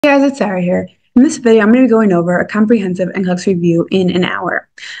Guys, it's Sarah here. In this video, I'm going to be going over a comprehensive NCLEX review in an hour.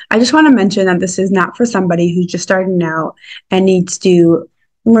 I just want to mention that this is not for somebody who's just starting out and needs to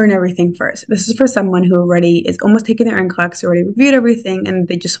learn everything first. This is for someone who already is almost taking their NCLEX, already reviewed everything, and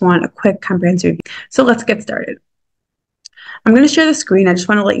they just want a quick comprehensive review. So let's get started. I'm going to share the screen. I just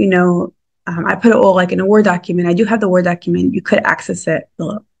want to let you know I put it all like in a Word document. I do have the Word document. You could access it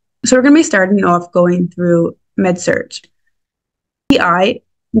below. So we're going to be starting off going through Med-Surg. DI,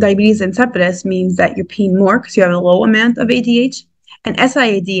 diabetes insipidus, means that you're peeing more because you have a low amount of ADH, and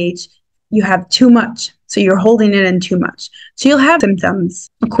SIADH, you have too much. So you're holding it in too much. So you'll have symptoms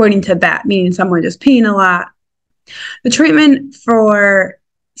according to that, meaning someone just peeing a lot. The treatment for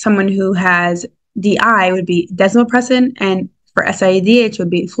someone who has DI would be desmopressin, and for SIADH would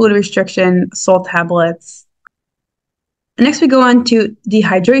be fluid restriction, salt tablets. Next, we go on to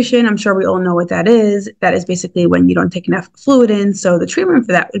dehydration. I'm sure we all know what that is. That is basically when you don't take enough fluid in. So the treatment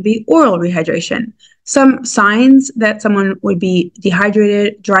for that would be oral rehydration. Some signs that someone would be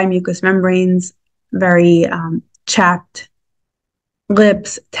dehydrated: dry mucous membranes, very chapped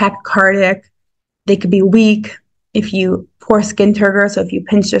lips, tachycardic. They could be weak. If you pour skin turgor, so if you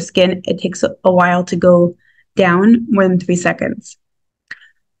pinch your skin, it takes a while to go down, more than 3 seconds.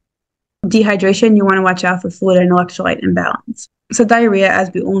 Dehydration, you want to watch out for fluid and electrolyte imbalance. So diarrhea, as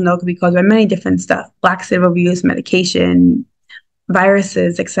we all know, can be caused by many different stuff: laxative abuse, medication,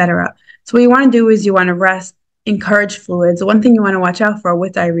 viruses, etc. So what you want to do is you want to rest, encourage fluids. One thing you want to watch out for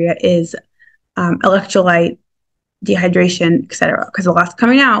with diarrhea is electrolyte, dehydration, etc., because a lot's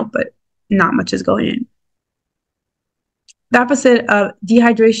coming out, but not much is going in. The opposite of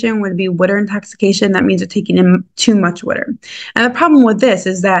dehydration would be water intoxication. That means you're taking in too much water. And the problem with this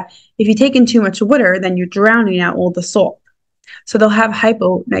is that if you take in too much water, then you're drowning out all the salt. So they'll have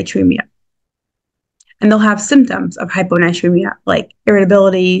hyponatremia. And they'll have symptoms of hyponatremia like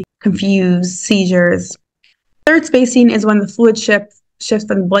irritability, confused, seizures. Third spacing is when the fluid shifts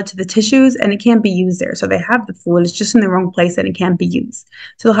from the blood to the tissues and it can't be used there. So they have the fluid, it's just in the wrong place and it can't be used.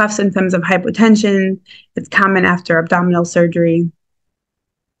 So they'll have symptoms of hypotension. It's common after abdominal surgery.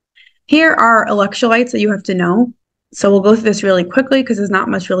 Here are electrolytes that you have to know. So we'll go through this really quickly because there's not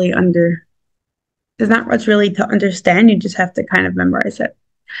much really to understand. You just have to kind of memorize it.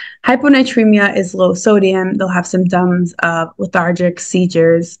 Hyponatremia is low sodium. They'll have symptoms of lethargic,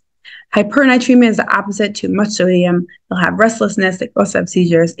 seizures. Hypernatremia is the opposite: too much sodium. They'll have restlessness. They also have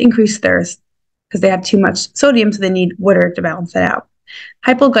seizures, increased thirst because they have too much sodium, so they need water to balance it out.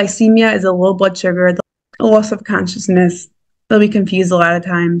 Hypoglycemia is a low blood sugar, the loss of consciousness. They'll be confused a lot of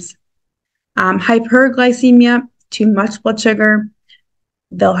times. Hyperglycemia, too much blood sugar.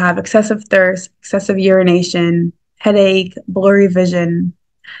 They'll have excessive thirst, excessive urination, headache, blurry vision.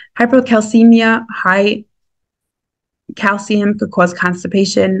 Hypocalcemia, high calcium could cause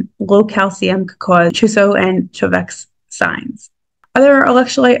constipation. Low calcium could cause Trousseau and Chauvet's signs. Other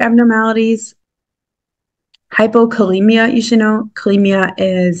electrolyte abnormalities: hypokalemia. You should know kalemia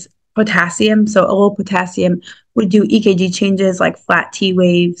is potassium. So a low potassium would do EKG changes like flat T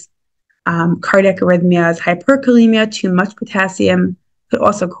waves, cardiac arrhythmias. Hyperkalemia, too much potassium, could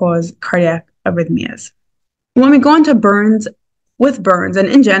also cause cardiac arrhythmias. When we go into burns, with burns and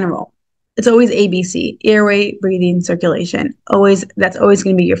in general, it's always ABC: airway, breathing, circulation. That's always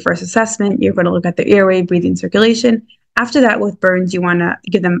going to be your first assessment. You're going to look at the airway, breathing, circulation. After that, with burns, you want to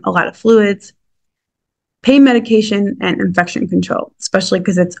give them a lot of fluids, pain medication, and infection control, especially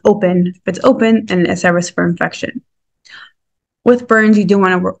because it's open. If it's open, and it's at risk for infection. With burns, you do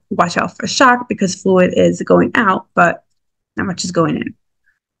want to watch out for shock because fluid is going out, but not much is going in,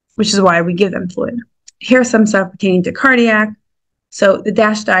 which is why we give them fluid. Here's some stuff pertaining to cardiac. So the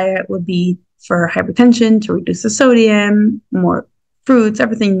DASH diet would be for hypertension, to reduce the sodium, more fruits,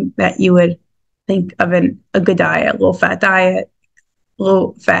 everything that you would think of a good diet: low-fat diet,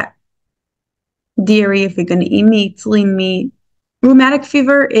 low-fat dairy if you're going to eat meats, lean meat. Rheumatic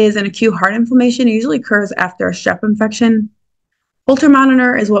fever is an acute heart inflammation. It usually occurs after a strep infection. Holter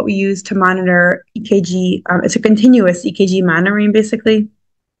monitor is what we use to monitor EKG. It's a continuous EKG monitoring, basically.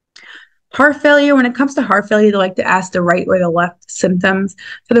 Heart failure: when it comes to heart failure, they like to ask the right or the left symptoms.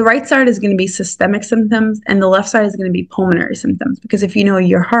 So the right side is going to be systemic symptoms, and the left side is going to be pulmonary symptoms, because if you know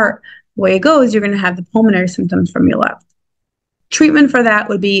your heart, the way it goes, you're going to have the pulmonary symptoms from your left. Treatment for that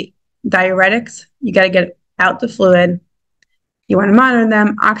would be diuretics. You got to get out the fluid. You want to monitor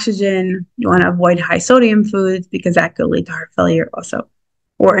them. Oxygen. You want to avoid high sodium foods because that could lead to heart failure also,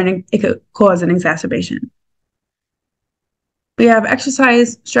 or it could cause an exacerbation. We have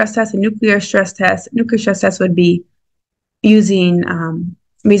exercise stress tests and nuclear stress tests. Nuclear stress tests would be using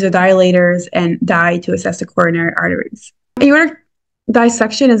vasodilators and dye to assess the coronary arteries. In order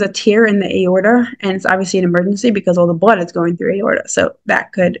Dissection is a tear in the aorta, and it's obviously an emergency because all the blood is going through aorta. So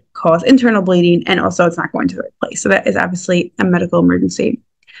that could cause internal bleeding, and also it's not going to the right place. So that is obviously a medical emergency.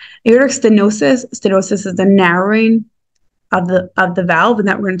 Aortic stenosis. Stenosis is the narrowing of the valve, and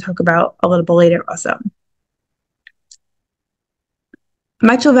that we're going to talk about a little bit later also.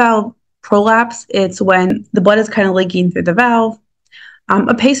 Mitral valve prolapse, it's when the blood is kind of leaking through the valve.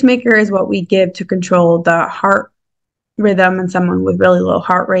 A pacemaker is what we give to control the heart rhythm in someone with really low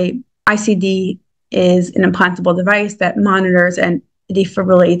heart rate. ICD is an implantable device that monitors and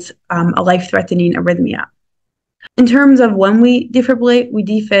defibrillates a life-threatening arrhythmia. In terms of when we defibrillate, we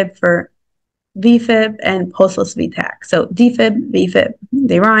defib for VFib and pulseless VTAC. So defib, VFib,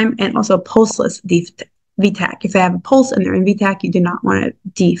 they rhyme, and also pulseless VTAC. If they have a pulse and they're in VTAC, you do not want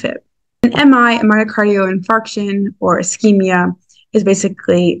to defib. An MI, a myocardial infarction or ischemia, is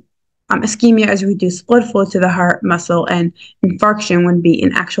basically ischemia is reduced blood flow to the heart muscle, and infarction would be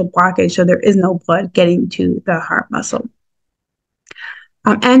an actual blockage, so there is no blood getting to the heart muscle.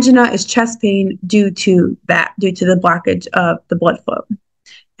 Angina is chest pain due to the blockage of the blood flow.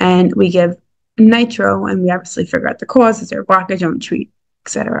 And we give nitro, and we obviously figure out the cause. Is there a blockage? Don't treat,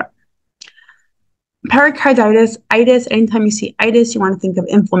 etc. Pericarditis, itis, anytime you see itis, you want to think of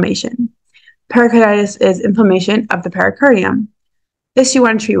inflammation. Pericarditis is inflammation of the pericardium. This you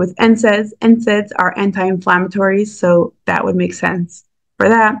want to treat with NSAIDs. NSAIDs are anti-inflammatories, so that would make sense for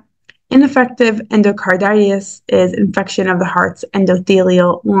that. Ineffective endocarditis is infection of the heart's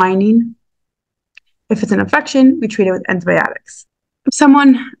endothelial lining. If it's an infection, we treat it with antibiotics. If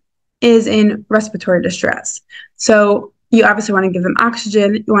someone is in respiratory distress, so you obviously want to give them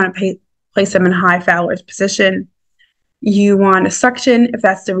oxygen. You want to place them in high Fowler's position. You want to suction if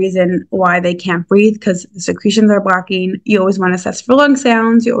that's the reason why they can't breathe because the secretions are blocking. You always want to assess for lung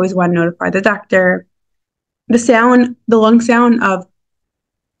sounds. You always want to notify the doctor. The lung sound of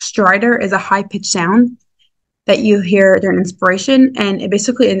stridor is a high-pitched sound that you hear during inspiration, and it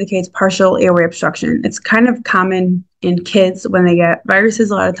basically indicates partial airway obstruction. It's kind of common in kids when they get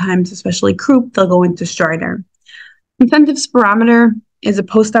viruses. A lot of times, especially croup, they'll go into stridor. Incentive spirometer is a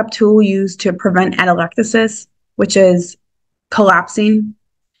post-op tool used to prevent atelectasis, which is collapsing.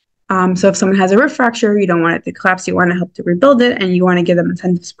 So if someone has a rib fracture, you don't want it to collapse. You want to help to rebuild it, and you want to give them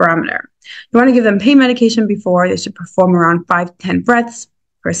incentive spirometer. You want to give them pain medication before. They should perform around 5 to 10 breaths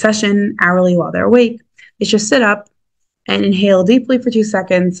per session, hourly while they're awake. They should sit up and inhale deeply for 2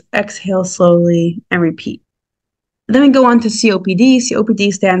 seconds, exhale slowly, and repeat. Then we go on to COPD.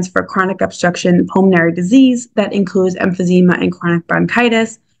 COPD stands for chronic obstruction pulmonary disease. That includes emphysema and chronic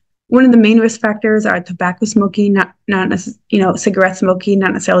bronchitis. One of the main risk factors are tobacco smoking, not cigarette smoking.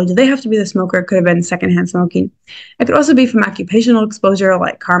 Not necessarily do they have to be the smoker. It could have been secondhand smoking. It could also be from occupational exposure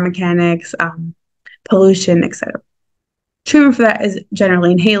like car mechanics, pollution, etc. Treatment for that is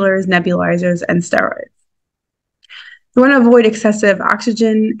generally inhalers, nebulizers, and steroids. You want to avoid excessive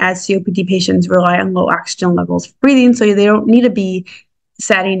oxygen as COPD patients rely on low oxygen levels for breathing, so they don't need to be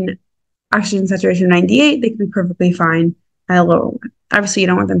setting oxygen saturation 98. They can be perfectly fine at a lower one. Obviously, you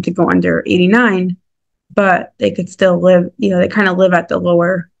don't want them to go under 89, but they could still live, they kind of live at the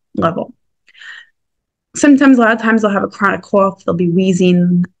lower level. Sometimes, a lot of times, they'll have a chronic cough. They'll be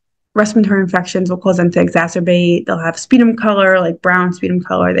wheezing. Respiratory infections will cause them to exacerbate. They'll have sputum color, like brown sputum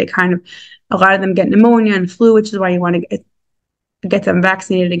color. A lot of them get pneumonia and flu, which is why you want to get them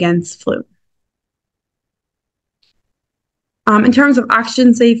vaccinated against flu. In terms of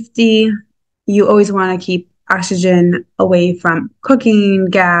oxygen safety, you always want to keep oxygen away from cooking,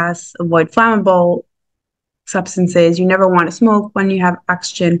 gas, avoid flammable substances. You never want to smoke when you have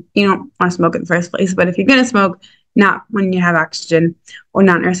oxygen. You don't want to smoke in the first place, but if you're going to smoke, not when you have oxygen or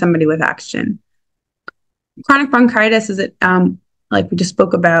not near somebody with oxygen. Chronic bronchitis is like we just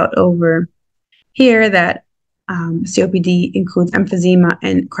spoke about over here, that COPD includes emphysema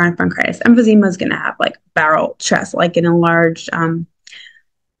and chronic bronchitis. Emphysema is going to have like barrel chest, like in enlarged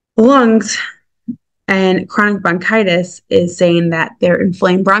lungs. And chronic bronchitis is saying that their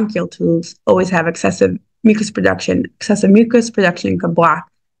inflamed bronchial tubes always have excessive mucus production. Excessive mucus production can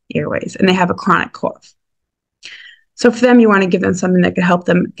block airways, and they have a chronic cough. So for them, you want to give them something that could help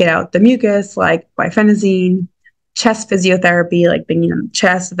them get out the mucus, like guaifenesin, chest physiotherapy, like banging on the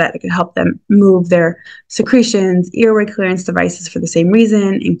chest, so that it could help them move their secretions, airway clearance devices for the same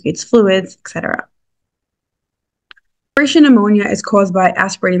reason, increase fluids, etc. Aspiration pneumonia is caused by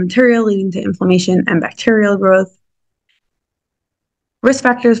aspirated material leading to inflammation and bacterial growth. Risk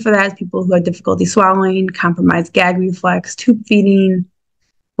factors for that is people who have difficulty swallowing, compromised gag reflex, tube feeding,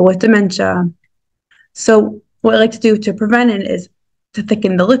 or with dementia. So what I like to do to prevent it is to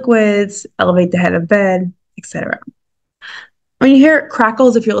thicken the liquids, elevate the head of bed, etc. When you hear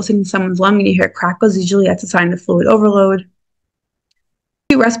crackles, if you're listening to someone's lung and you hear crackles, usually that's a sign of fluid overload.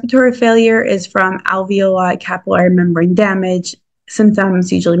 Respiratory failure is from alveoli capillary membrane damage.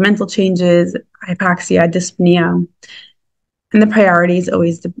 Symptoms, usually mental changes, hypoxia, dyspnea, and the priority is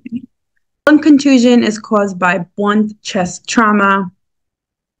always the breathing. Lung contusion is caused by blunt chest trauma,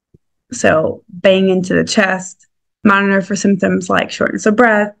 so bang into the chest. Monitor for symptoms like shortness of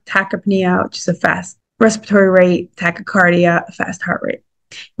breath, tachypnea, which is a fast respiratory rate, tachycardia, a fast heart rate.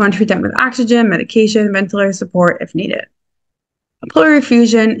 You want to treat them with oxygen, medication, ventilator support if needed. Pleural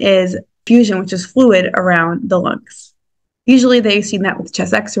effusion is fusion, which is fluid around the lungs. Usually they've seen that with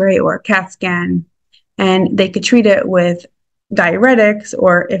chest x-ray or a CAT scan, and they could treat it with diuretics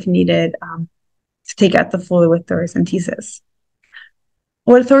or, if needed, to take out the fluid with thoracentesis.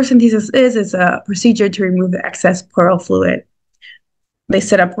 What thoracentesis is a procedure to remove the excess pleural fluid. They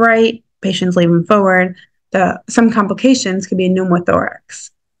sit upright, patients lean them forward. Some complications could be a pneumothorax.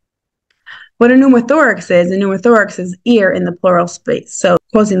 What a pneumothorax is ear in the pleural space, so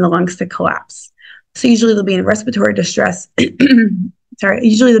causing the lungs to collapse. So usually they'll be in respiratory distress.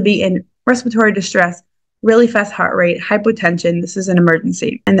 Usually they'll be in respiratory distress, really fast heart rate, hypotension. This is an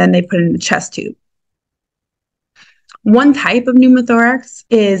emergency. And then they put in the chest tube. One type of pneumothorax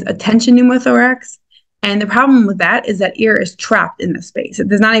is a tension pneumothorax. And the problem with that is that ear is trapped in the space.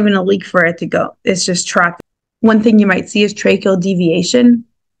 There's not even a leak for it to go. It's just trapped. One thing you might see is tracheal deviation,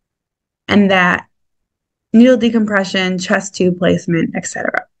 and that needle decompression, chest tube placement,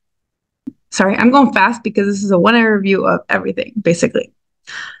 etc. Sorry, I'm going fast because this is a one-hour review of everything, basically.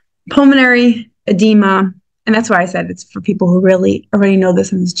 Pulmonary edema, and that's why I said it's for people who really already know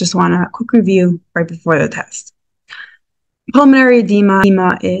this and just want a quick review right before the test. Pulmonary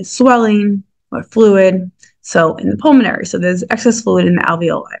edema is swelling or fluid, so in the pulmonary, so there's excess fluid in the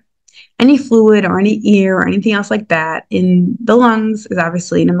alveoli. Any fluid or any ear or anything else like that in the lungs is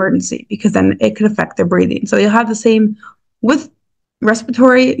obviously an emergency because then it could affect their breathing. So you'll have the same with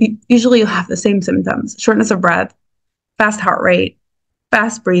respiratory, usually you'll have the same symptoms: shortness of breath, fast heart rate,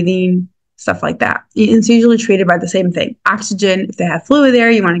 fast breathing, stuff like that. It's usually treated by the same thing. Oxygen, if they have fluid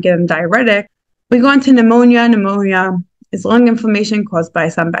there, you want to give them diuretic. We go on to pneumonia. Pneumonia is lung inflammation caused by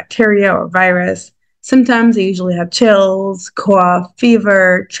some bacteria or virus. Symptoms, they usually have chills, cough,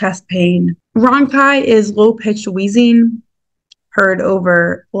 fever, chest pain. Bronchi is low-pitched wheezing heard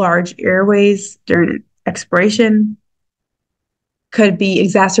over large airways during expiration. Could be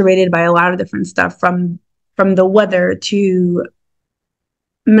exacerbated by a lot of different stuff from the weather to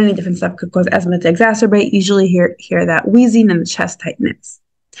many different stuff could cause asthma to exacerbate. Usually hear that wheezing and the chest tightness.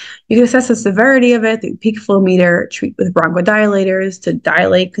 You can assess the severity of it through peak flow meter, treat with bronchodilators to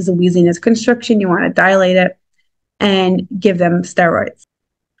dilate because the wheezing is constriction. You want to dilate it and give them steroids.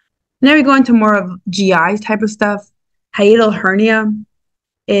 Now we go into more of GI type of stuff. Hiatal hernia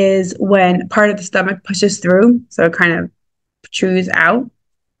is when part of the stomach pushes through, so it kind of protrudes out.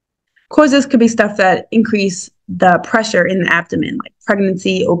 Causes could be stuff that increase the pressure in the abdomen, like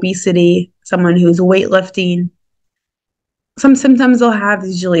pregnancy, obesity, someone who's weightlifting. Some symptoms they'll have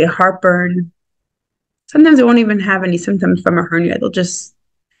is usually a heartburn. Sometimes they won't even have any symptoms from a hernia. They'll just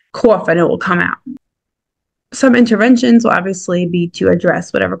cough and it will come out. Some interventions will obviously be to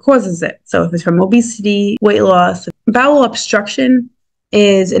address whatever causes it. So if it's from obesity, weight loss, bowel obstruction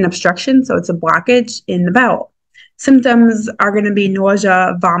is an obstruction, so it's a blockage in the bowel. Symptoms are going to be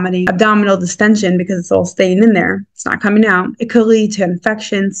nausea, vomiting, abdominal distension because it's all staying in there. It's not coming out. It could lead to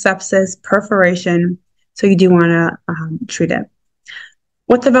infection, sepsis, perforation. So you do want to treat it.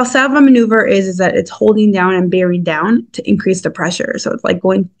 What the Valsalva maneuver is that it's holding down and bearing down to increase the pressure. So it's like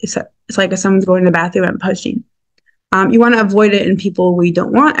it's like if someone's going to the bathroom and pushing. You want to avoid it in people where you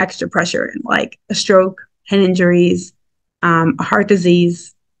don't want extra pressure in, like a stroke, head injuries, a heart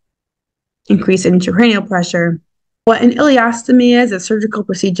disease, increase in intracranial pressure. What an ileostomy is a surgical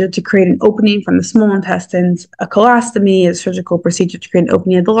procedure to create an opening from the small intestines. A colostomy is a surgical procedure to create an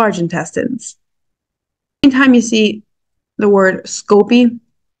opening of the large intestines. Anytime you see the word scopy,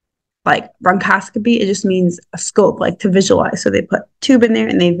 like bronchoscopy, it just means a scope, like to visualize. So they put tube in there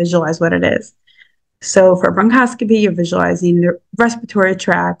and they visualize what it is. So for bronchoscopy, you're visualizing the respiratory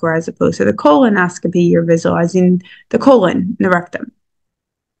tract, or as opposed to the colonoscopy, you're visualizing the colon, the rectum.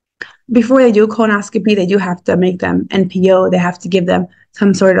 Before they do colonoscopy, they do have to make them NPO. They have to give them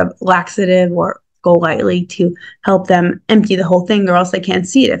some sort of laxative or go lightly to help them empty the whole thing, or else they can't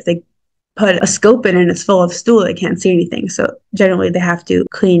see it. If they put a scope in and it's full of stool, they can't see anything. So generally they have to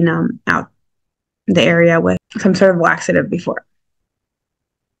clean out the area with some sort of laxative before.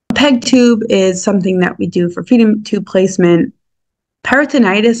 A PEG tube is something that we do for feeding tube placement.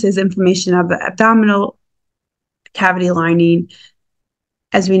 Peritonitis is inflammation of the abdominal cavity lining.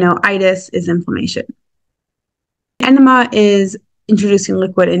 As we know, itis is inflammation. Enema is introducing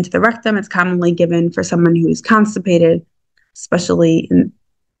liquid into the rectum. It's commonly given for someone who's constipated, especially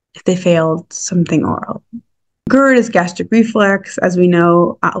if they failed something oral. GERD is gastric reflux. As we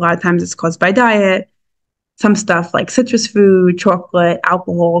know, a lot of times it's caused by diet. Some stuff like citrus food, chocolate,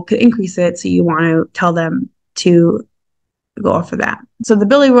 alcohol could increase it, so you want to tell them to go off of that. So the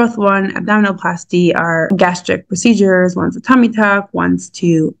bilirubin one, abdominoplasty, are gastric procedures. One's a tummy tuck, one's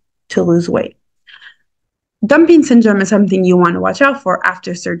to lose weight. Dumping syndrome is something you want to watch out for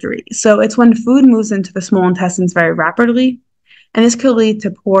after surgery. So it's when food moves into the small intestines very rapidly, and this could lead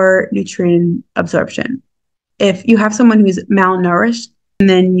to poor nutrient absorption. If you have someone who's malnourished and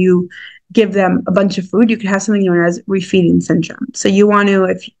then you give them a bunch of food, you could have something known as refeeding syndrome. So you want to,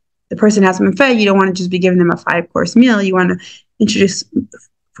 if the person hasn't been fed, you don't want to just be giving them a 5-course meal. You want to introduce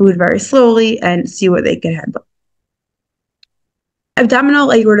food very slowly and see what they can handle.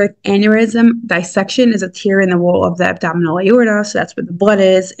 Abdominal aortic aneurysm dissection is a tear in the wall of the abdominal aorta, so that's where the blood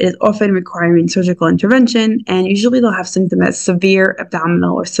is. It is often requiring surgical intervention, and usually they'll have symptoms as severe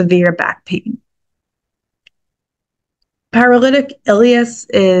abdominal or severe back pain. Paralytic ileus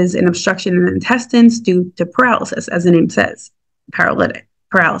is an obstruction in the intestines due to paralysis, as the name says,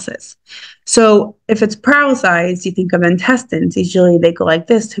 paralysis. So if it's paralyzed, you think of intestines. Usually they go like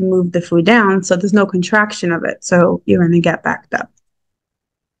this to move the food down, so there's no contraction of it, so you're going to get backed up.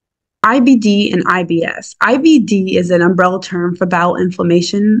 IBD and IBS. IBD is an umbrella term for bowel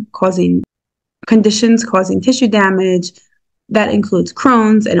inflammation conditions causing tissue damage. That includes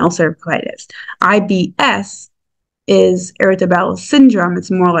Crohn's and ulcerative colitis. IBS is irritable bowel syndrome.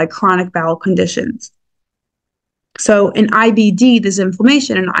 It's more like chronic bowel conditions. So in IBD, there's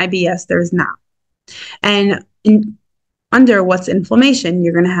inflammation. In IBS, there's not. And under what's inflammation,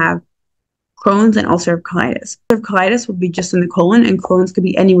 you're going to have Crohn's and ulcerative colitis. Ulcerative colitis will be just in the colon, and Crohn's could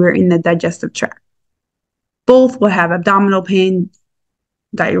be anywhere in the digestive tract. Both will have abdominal pain,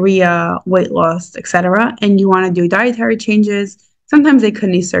 diarrhea, weight loss, etc. And you want to do dietary changes. Sometimes they could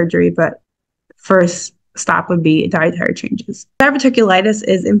need surgery, but first stop would be dietary changes. Diverticulitis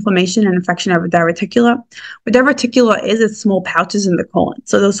is inflammation and infection of a diverticula. What diverticula is, it's small pouches in the colon.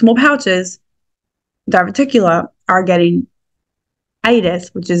 So those small pouches, diverticula, are getting itis,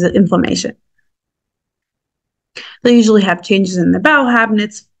 which is inflammation. They usually have changes in the bowel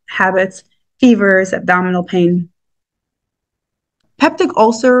habits, fevers, abdominal pain. Peptic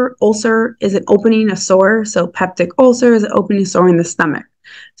ulcer is an opening, a sore. So peptic ulcer is an opening, sore in the stomach.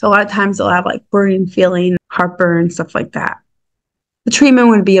 So a lot of times they'll have like burning feeling, heartburn, stuff like that. The treatment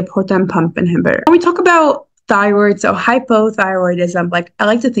would be a proton pump inhibitor. When we talk about thyroid, so hypothyroidism, like I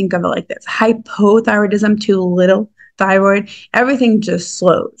like to think of it like this: hypothyroidism, too little thyroid, everything just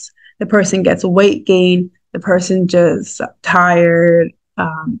slows. The person gets weight gain, the person just tired,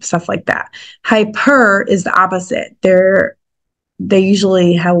 stuff like that. Hyper is the opposite. They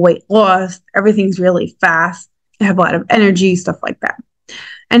usually have weight loss, everything's really fast, they have a lot of energy, stuff like that.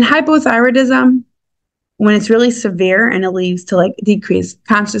 And hypothyroidism, when it's really severe and it leads to like decreased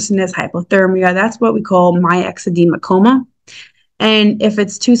consciousness, hypothermia, that's what we call myxedema coma. And if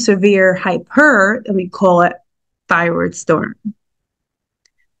it's too severe hyper, then we call it thyroid storm,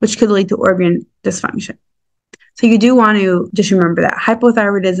 which could lead to organ dysfunction. So you do want to just remember that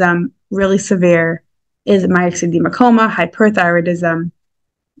hypothyroidism, really severe, is myxedema coma. Hyperthyroidism,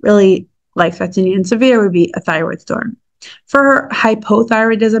 really life-threatening and severe, would be a thyroid storm. For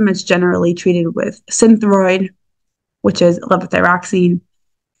hypothyroidism, it's generally treated with Synthroid, which is levothyroxine.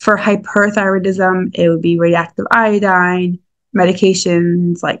 For hyperthyroidism, it would be radioactive iodine,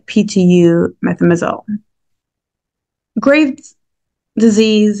 medications like PTU, methimazole. Graves'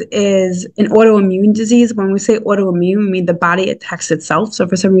 disease is an autoimmune disease. When we say autoimmune, we mean the body attacks itself. So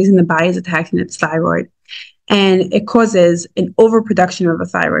for some reason, the body is attacking its thyroid, and it causes an overproduction of the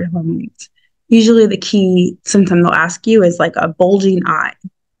thyroid hormones. Usually the key symptom they'll ask you is like a bulging eye,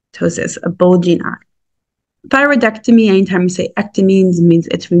 ptosis, a bulging eye. Thyroidectomy, anytime you say ectomy, means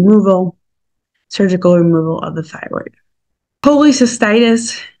it's removal, surgical removal of the thyroid.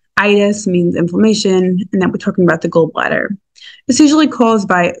 Cholecystitis, itis means inflammation, and then we're talking about the gallbladder. It's usually caused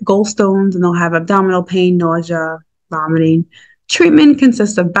by gallstones, and they'll have abdominal pain, nausea, vomiting. Treatment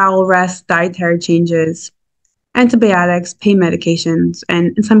consists of bowel rest, dietary changes, antibiotics, pain medications,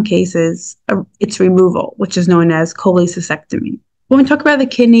 and in some cases, it's removal, which is known as cholecystectomy. When we talk about the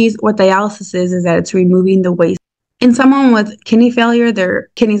kidneys, what dialysis is that it's removing the waste. In someone with kidney failure, their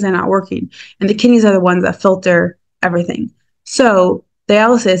kidneys are not working, and the kidneys are the ones that filter everything. So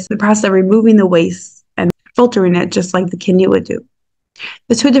dialysis, the process of removing the waste and filtering it just like the kidney would do.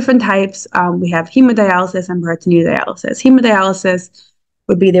 The two different types, we have hemodialysis and peritoneal dialysis. Hemodialysis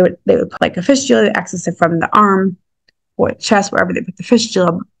would be they would put like a fistula, access it from the arm or chest, wherever they put the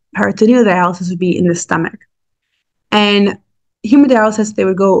fistula. Peritoneal dialysis would be in the stomach. And hemodialysis, they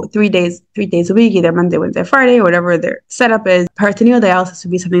would go 3 days a week, either Monday, Wednesday, Friday, or whatever their setup is. Peritoneal dialysis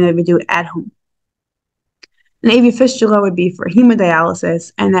would be something that we do at home. An AV fistula would be for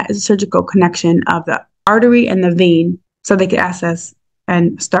hemodialysis, and that is a surgical connection of the artery and the vein so they could access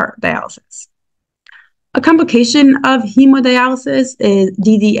and start dialysis. A complication of hemodialysis is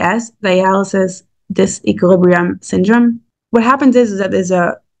DDS, dialysis disequilibrium syndrome. What happens is that there's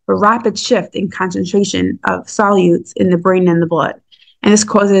a rapid shift in concentration of solutes in the brain and the blood, and this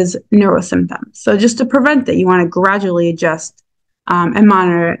causes neurosymptoms. So just to prevent it, you want to gradually adjust and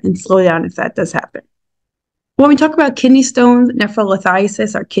monitor and slow down if that does happen. When we talk about kidney stones,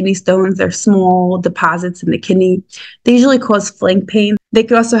 nephrolithiasis are kidney stones. They're small deposits in the kidney. They usually cause flank pain. They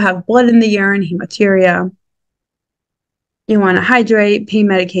could also have blood in the urine, hematuria. You want to hydrate, pain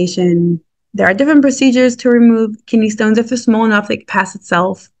medication. There are different procedures to remove kidney stones. If they're small enough, they can pass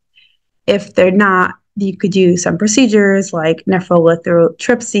itself. If they're not, you could do some procedures like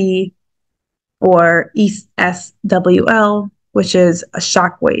nephrolithotripsy or ESWL, which is a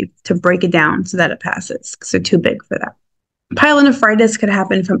shock wave to break it down so that it passes because they're too big for that. Pyelonephritis could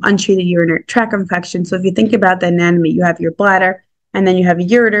happen from untreated urinary tract infection. So if you think about the anatomy, you have your bladder and then you have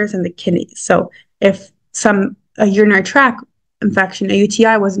your ureters and the kidneys. So if a urinary tract infection, a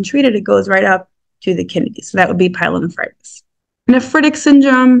UTI, wasn't treated, it goes right up to the kidneys. So that would be pyelonephritis. Nephritic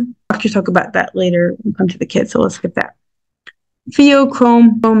syndrome, I'll talk about that later when we come to the kids, so let's skip that.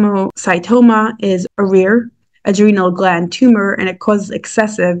 Pheochromocytoma is a rare adrenal gland tumor, and it causes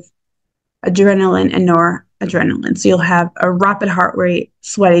excessive adrenaline and noradrenaline. So you'll have a rapid heart rate,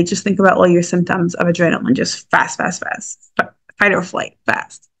 sweaty. Just think about all your symptoms of adrenaline, just fast, fight or flight,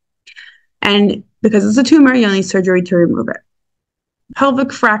 fast. And because it's a tumor, you'll need surgery to remove it.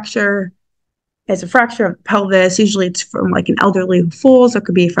 Pelvic fracture is a fracture of the pelvis. Usually it's from like an elderly who falls, or it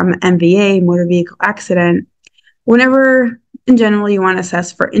could be from an MVA, motor vehicle accident. Whenever, in general, you want to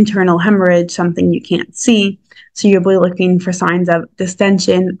assess for internal hemorrhage, something you can't see. So you'll be looking for signs of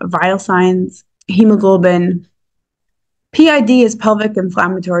distension, vital signs, hemoglobin. PID is pelvic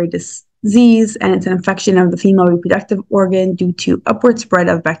inflammatory disease, and it's an infection of the female reproductive organ due to upward spread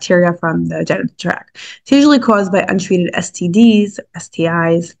of bacteria from the genital tract. It's usually caused by untreated STDs,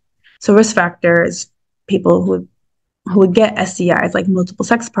 STIs. So risk factors, people who would get STIs, like multiple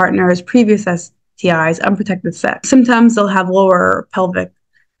sex partners, previous STIs, unprotected sex. Symptoms, they'll have lower pelvic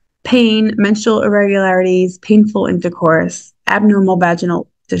pain, menstrual irregularities, painful intercourse, abnormal vaginal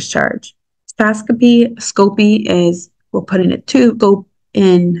discharge. Scopy is, we're putting it to go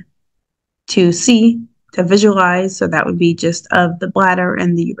in to see, to visualize. So that would be just of the bladder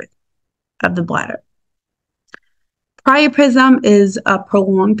and the urethra of the bladder. Priapism is a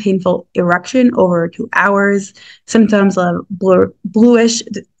prolonged painful erection over 2 hours. Symptoms of bluish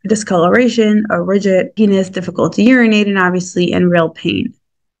discoloration, a rigid penis, difficulty urinating, obviously, and real pain.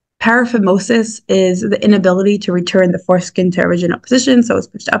 Paraphimosis is the inability to return the foreskin to original position. So it's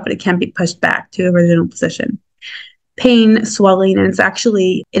pushed up, but it can't be pushed back to original position. Pain, swelling, and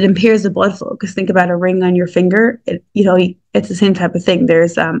it impairs the blood flow. Because think about a ring on your finger. It's the same type of thing.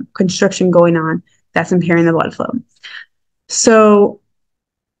 There's constriction going on that's impairing the blood flow. So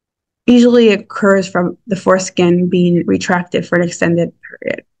usually it occurs from the foreskin being retracted for an extended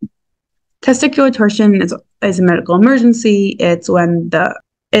period. Testicular torsion is a medical emergency. It's when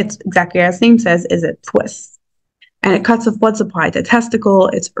it's exactly as the name says, is it twists. And it cuts off blood supply to the testicle.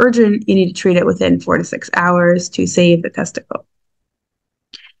 It's urgent. You need to treat it within 4 to 6 hours to save the testicle.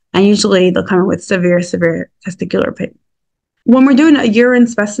 And usually they'll come in with severe testicular pain. When we're doing a urine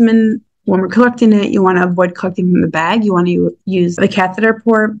specimen, when we're collecting it, you want to avoid collecting from the bag. You want to use the catheter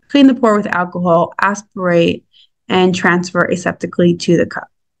port, clean the port with alcohol, aspirate, and transfer aseptically to the cup.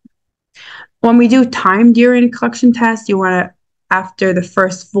 When we do timed urine collection tests, you want to, after the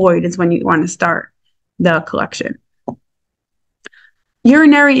first void is when you want to start the collection.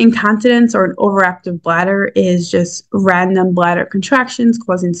 Urinary incontinence or an overactive bladder is just random bladder contractions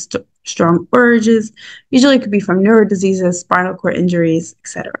causing strong urges. Usually it could be from neuro diseases, spinal cord injuries,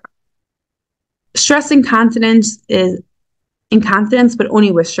 etc. Stress incontinence is incontinence, but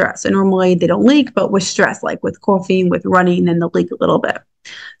only with stress. And normally they don't leak, but with stress, like with coughing, with running, then they'll leak a little bit.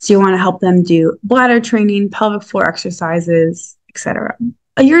 So you want to help them do bladder training, pelvic floor exercises, etc.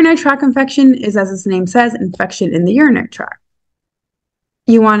 A urinary tract infection is, as its name says, infection in the urinary tract.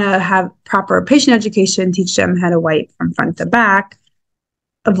 You want to have proper patient education, teach them how to wipe from front to back,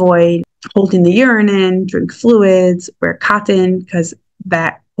 avoid holding the urine in, drink fluids, wear cotton, because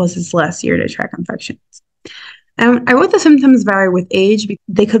that causes less urinary tract infections. And I wrote the symptoms vary with age.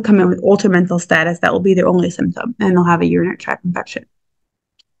 They could come in with altered mental status. That will be their only symptom, and they'll have a urinary tract infection.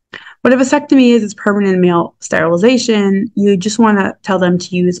 What a vasectomy is permanent male sterilization. You just want to tell them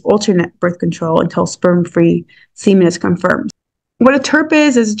to use alternate birth control until sperm-free semen is confirmed. What a TURP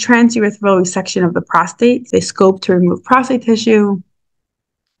is a transurethral resection of the prostate. They scope to remove prostate tissue.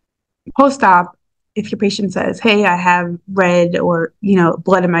 Post-op, if your patient says, hey, I have red or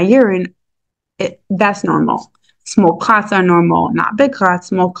blood in my urine, that's normal. Small clots are normal, not big clots,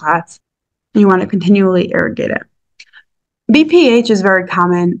 small clots. And you want to continually irrigate it. BPH is very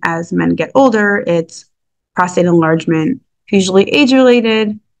common as men get older. It's prostate enlargement, usually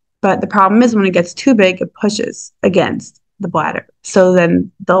age-related, but the problem is when it gets too big, it pushes against the bladder. So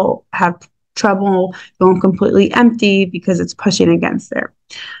then they'll have trouble going completely empty because it's pushing against there.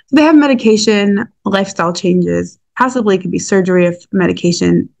 So they have medication, lifestyle changes, possibly it could be surgery if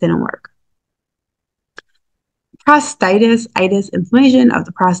medication didn't work. Prostatitis, itis, inflammation of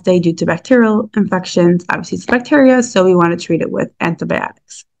the prostate due to bacterial infections. Obviously, it's bacteria, so we want to treat it with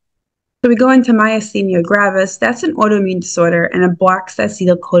antibiotics. So we go into myasthenia gravis. That's an autoimmune disorder, and it blocks the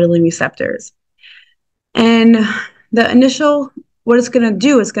acetylcholine receptors. And what it's going to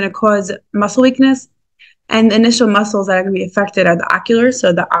do is going to cause muscle weakness. And the initial muscles that are going to be affected are the oculars,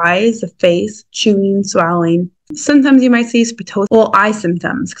 so the eyes, the face, chewing, swallowing. Sometimes you might see ptosis, eye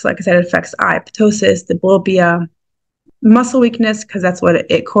symptoms, because like I said, it affects eye, ptosis, diplopia, muscle weakness, because that's what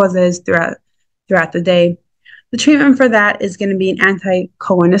it causes throughout the day. The treatment for that is going to be an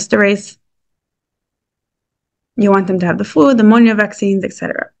anticholinesterase. You want them to have the flu, the pneumonia vaccines,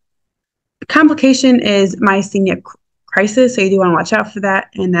 etc. The complication is myasthenia crisis, so you do want to watch out for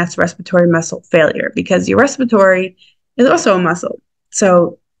that, and that's respiratory muscle failure, because your respiratory is also a muscle,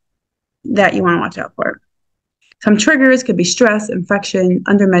 so that you want to watch out for. Some triggers could be stress, infection,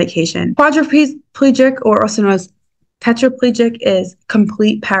 under medication. Quadriplegic, or also known as tetraplegic, is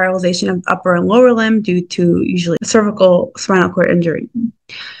complete paralyzation of the upper and lower limb due to usually cervical spinal cord injury.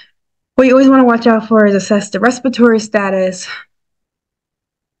 What you always want to watch out for is assess the respiratory status,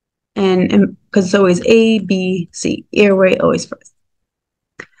 and because it's always A, B, C, airway always first.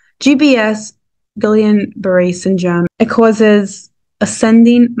 GBS, Guillain-Barré syndrome, it causes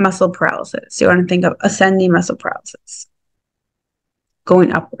ascending muscle paralysis. So you want to think of ascending muscle paralysis,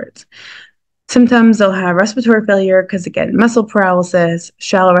 going upwards. Symptoms, they'll have respiratory failure because, again, muscle paralysis,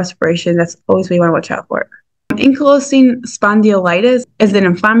 shallow respiration, that's always what you want to watch out for. Ankylosing spondylitis is an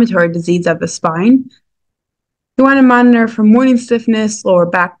inflammatory disease of the spine. You want to monitor for morning stiffness, lower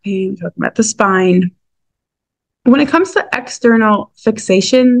back pain, we're talking about the spine. When it comes to external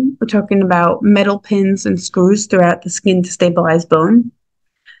fixation, we're talking about metal pins and screws throughout the skin to stabilize bone.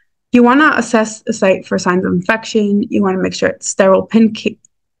 You want to assess the site for signs of infection. You want to make sure it's sterile pin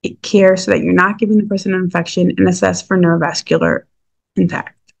care so that you're not giving the person an infection, and assess for neurovascular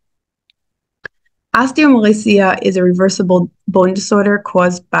intact. Osteomalacia is a reversible bone disorder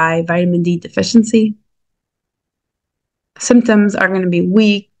caused by vitamin D deficiency. Symptoms are going to be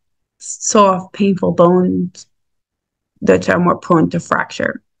weak, soft, painful bones that are more prone to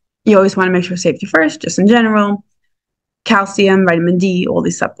fracture. You always want to make sure safety first, just in general. Calcium, vitamin D, all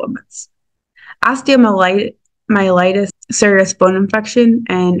these supplements. Osteomyelitis, serious bone infection,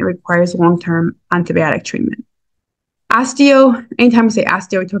 and it requires long-term antibiotic treatment. Osteo, anytime we say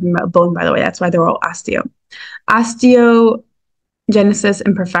osteo, we're talking about bone, by the way. That's why they're all osteo. Osteogenesis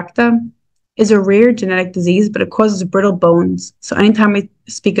imperfecta is a rare genetic disease, but it causes brittle bones. So anytime we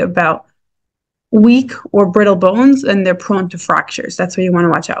speak about weak or brittle bones, and they're prone to fractures. That's what you want to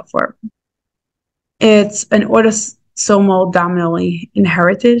watch out for. It's an autosomal dominantly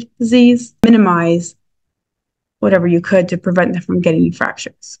inherited disease. Minimize whatever you could to prevent them from getting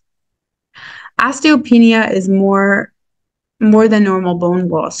fractures. Osteopenia is more than normal bone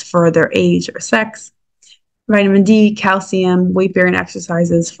loss for their age or sex. Vitamin D, calcium, weight-bearing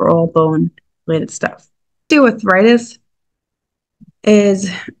exercises for all bone-related stuff. Osteoarthritis is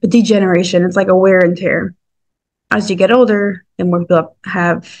a degeneration. It's like a wear and tear. As you get older, and more people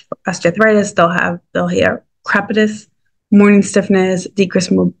have osteoarthritis, they'll have crepitus, morning stiffness,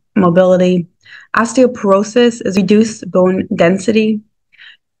 decreased mobility. Osteoporosis is reduced bone density.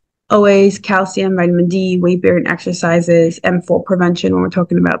 Always calcium, vitamin D, weight-bearing exercises, and fall prevention when we're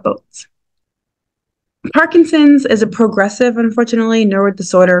talking about bones. Parkinson's is a progressive, unfortunately,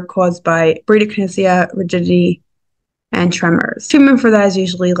 neurodisorder caused by bradykinesia, rigidity, and tremors. Treatment for that is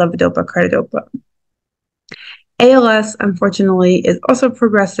usually levodopa, carbidopa. ALS, unfortunately, is also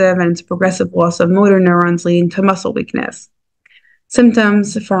progressive, and it's progressive loss of motor neurons leading to muscle weakness.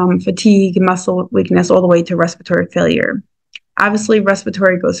 Symptoms from fatigue, muscle weakness, all the way to respiratory failure. Obviously,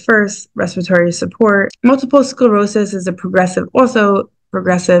 respiratory goes first, respiratory support. Multiple sclerosis is a progressive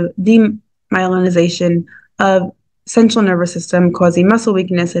demyelinization of central nervous system, causing muscle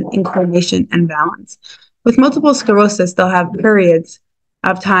weakness and incoordination and balance. With multiple sclerosis, they'll have periods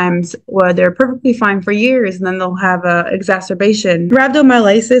of times where they're perfectly fine for years, and then they'll have an exacerbation.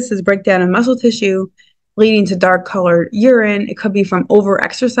 Rhabdomyolysis is breakdown of muscle tissue, leading to dark colored urine. It could be from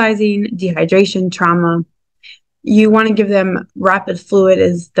over-exercising, dehydration, trauma. You want to give them rapid fluid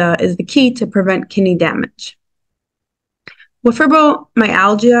is the key to prevent kidney damage. What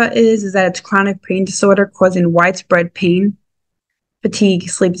fibromyalgia is that it's chronic pain disorder causing widespread pain, fatigue,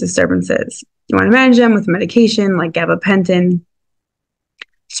 sleep disturbances. You want to manage them with medication like gabapentin.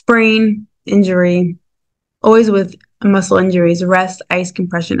 Sprain, injury, always with muscle injuries, rest, ice,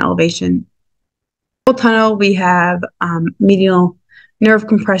 compression, elevation. Tunnel, we have medial nerve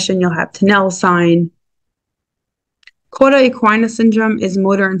compression. You'll have Tunnel sign. Cauda equina syndrome is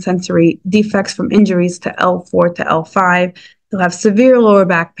motor and sensory defects from injuries to L4 to L5. They'll have severe lower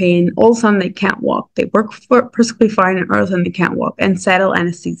back pain. All of a sudden, they can't walk. They work perfectly fine, and all of a sudden, they can't walk. And saddle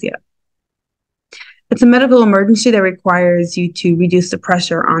anesthesia. It's a medical emergency that requires you to reduce the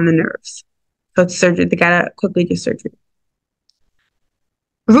pressure on the nerves. So it's surgery. They gotta quickly do surgery.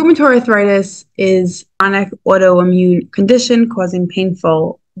 Rheumatoid arthritis is a chronic autoimmune condition causing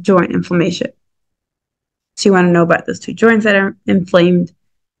painful joint inflammation. So you want to know about those two joints that are inflamed.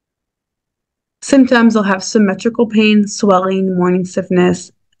 Symptoms will have symmetrical pain, swelling, morning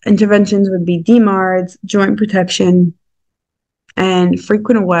stiffness. Interventions would be DMARDs, joint protection, and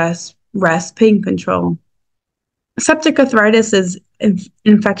frequent rest, pain control. Septic arthritis is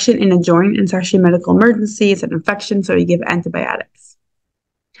infection in a joint, and it's actually a medical emergency. It's an infection, so you give antibiotics.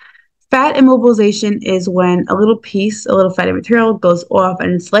 Fat immobilization is when a little fatty material goes off,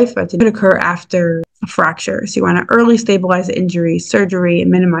 and it's life-threatening. It could occur after a fracture, so you want to early stabilize the injury, surgery,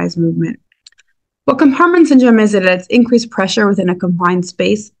 and minimize movement. What compartment syndrome is that it's increased pressure within a confined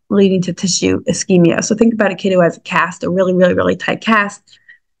space, leading to tissue ischemia. So think about a kid who has a cast, a really, really, really tight cast.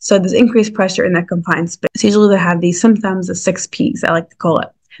 So there's increased pressure in that confined space. Usually they have these symptoms, the 6 Ps, I like to call it.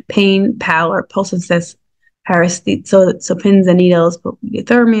 Pain, pallor, pulsiousness, paresthesia, so pins and needles,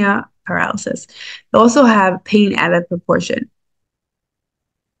 hypothermia, paralysis. They also have pain out of proportion.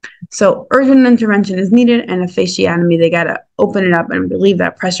 So urgent intervention is needed, and a fasciotomy, they got to open it up and relieve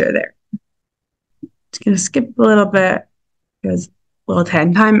that pressure there. Just going to skip a little bit because we'll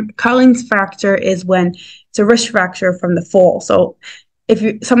take time. Collins fracture is when it's a wrist fracture from the fall. So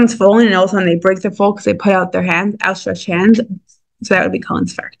if someone's falling and all of a sudden they break their fall because they put out their hands, outstretched hands, so that would be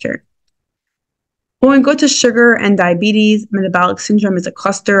Collins fracture. When we go to sugar and diabetes, metabolic syndrome is a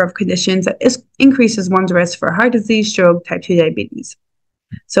cluster of conditions that increases one's risk for heart disease, stroke, type 2 diabetes.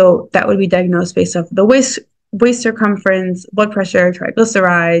 So that would be diagnosed based off the waist circumference, blood pressure,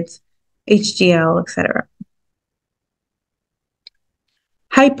 triglycerides, HDL, etc.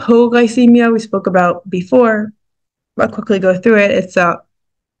 Hypoglycemia we spoke about before. I'll quickly go through it. It's a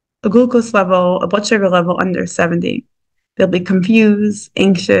glucose level, a blood sugar level under 70. They'll be confused,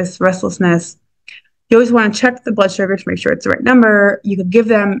 anxious, restlessness. You always want to check the blood sugar to make sure it's the right number. You could give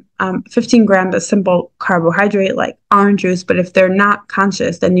them 15 grams of simple carbohydrate like orange juice, but if they're not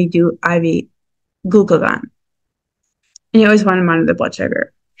conscious, then you do IV glucagon. And you always want to monitor the blood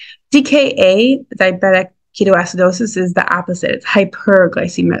sugar. DKA, diabetic ketoacidosis, is the opposite. It's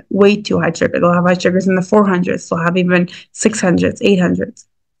hyperglycemia, way too high sugar. They'll have high sugars in the 400s. They'll have even 600s, 800s.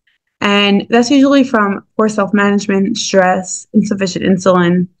 And that's usually from poor self-management, stress, insufficient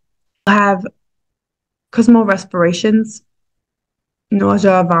insulin. They'll have cosmal respirations,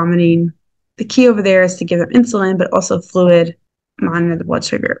 nausea, vomiting. The key over there is to give them insulin, but also fluid, monitor the blood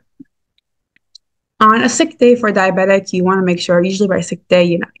sugar. On a sick day for a diabetic, you want to make sure, usually by a sick day,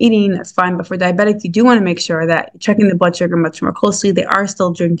 you're not eating, that's fine. But for diabetics, you do want to make sure that you're checking the blood sugar much more closely. They are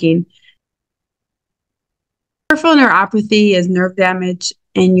still drinking. Peripheral neuropathy is nerve damage,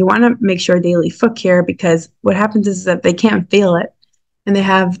 and you want to make sure daily foot care, because what happens is that they can't feel it and they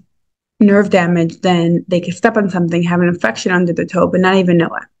have nerve damage, then they can step on something, have an infection under the toe, but not even know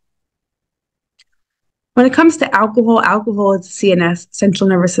it. When it comes to alcohol is CNS, central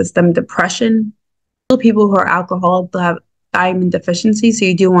nervous system depression. People who are alcoholic, they'll have thiamine deficiency, so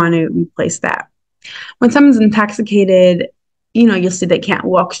you do want to replace that. When someone's intoxicated, you'll see they can't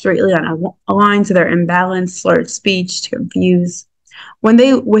walk straightly on a line, so they're imbalanced, slurred speech, confused. When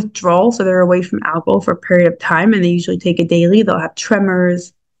they withdraw, so they're away from alcohol for a period of time, and they usually take it daily, they'll have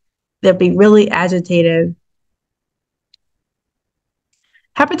tremors, they'll be really agitated.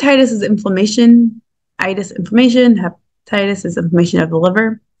 Hepatitis is inflammation, itis inflammation, hepatitis is inflammation of the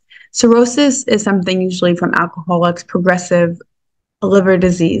liver. Cirrhosis is something usually from alcoholics, progressive liver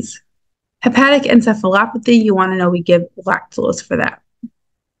disease. Hepatic encephalopathy, you want to know we give lactulose for that.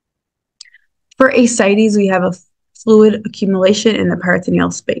 For ascites, we have a fluid accumulation in the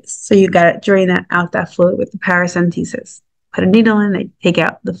peritoneal space. So you got to drain that fluid with the paracentesis. Put a needle in, they take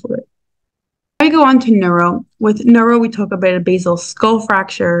out the fluid. I go on to neuro. With neuro, we talk about a basal skull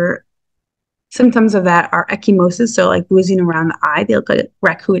fracture. Symptoms of that are ecchymosis, so like bruising around the eye. They look like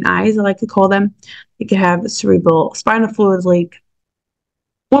raccoon eyes, I like to call them. You could have cerebral spinal fluid leak.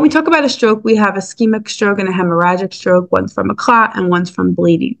 When we talk about a stroke, we have ischemic stroke and a hemorrhagic stroke. One's from a clot and one's from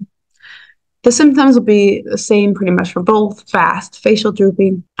bleeding. The symptoms will be the same pretty much for both: fast, facial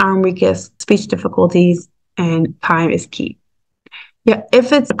drooping, arm weakness, speech difficulties, and time is key. Yeah,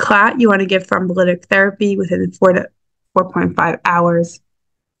 if it's a clot, you want to give thrombolytic therapy within 4 to 4.5 hours.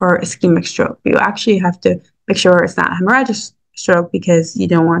 For ischemic stroke, you actually have to make sure it's not a hemorrhagic stroke because you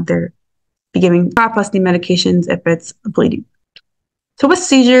don't want there to be giving clot-busting medications if it's bleeding. So with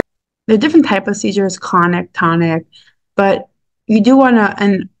seizure, there are different types of seizures, clonic, tonic, but you do want to,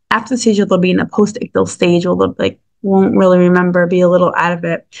 and after the seizure, they'll be in a post-ictal stage, or they'll won't really remember, be a little out of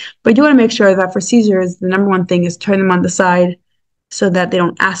it. But you do want to make sure that for seizures, the number one thing is turn them on the side so that they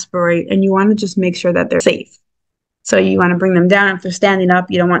don't aspirate, and you want to just make sure that they're safe. So you want to bring them down. If they're standing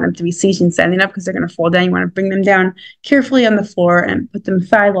up, you don't want them to be seizing standing up because they're going to fall down. You want to bring them down carefully on the floor and put them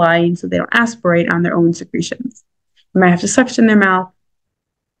side lying so they don't aspirate on their own secretions. You might have to suction their mouth,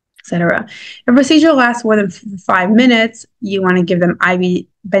 etc. If a procedure lasts more than 5 minutes, you want to give them IV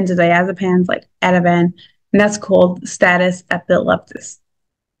benzodiazepines like Ativan, and that's called status epilepticus.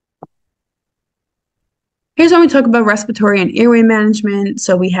 Here's when we talk about respiratory and airway management.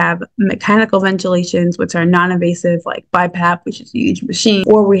 So we have mechanical ventilations, which are non-invasive, like BiPAP, which is a huge machine,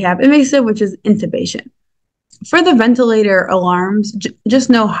 or we have invasive, which is intubation. For the ventilator alarms, just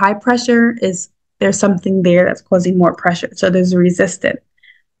know high pressure is there's something there that's causing more pressure. So there's a resistance,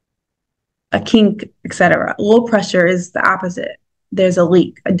 a kink, etc. Low pressure is the opposite. There's a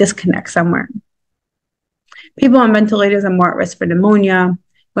leak, a disconnect somewhere. People on ventilators are more at risk for pneumonia.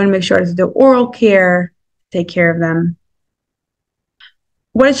 You want to make sure to do oral care, take care of them.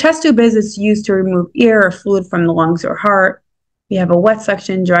 What a chest tube is, it's used to remove air or fluid from the lungs or heart. We have a wet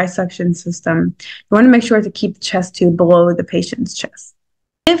suction, dry suction system. You want to make sure to keep the chest tube below the patient's chest.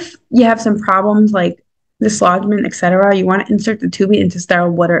 If you have some problems like dislodgement, etc., you want to insert the tubing into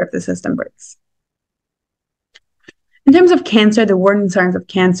sterile water if the system breaks. In terms of cancer, the warning signs of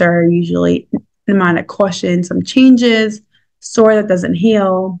cancer are usually pneumonic caution, some changes, sore that doesn't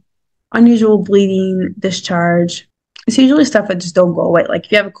heal, unusual bleeding, discharge. It's usually stuff that just don't go away. Like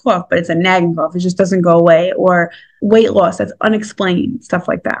if you have a cough, but it's a nagging cough, it just doesn't go away, or weight loss that's unexplained, stuff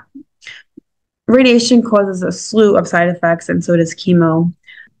like that. Radiation causes a slew of side effects, and so does chemo.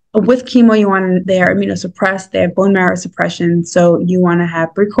 With chemo, they are immunosuppressed, they have bone marrow suppression, so you want to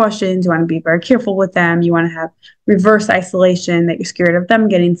have precautions, you want to be very careful with them, you want to have reverse isolation, that you're scared of them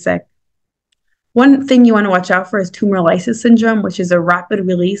getting sick. One thing you want to watch out for is tumor lysis syndrome, which is a rapid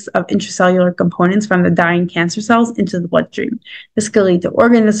release of intracellular components from the dying cancer cells into the bloodstream. This can lead to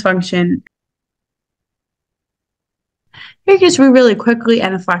organ dysfunction. Here, just really quickly,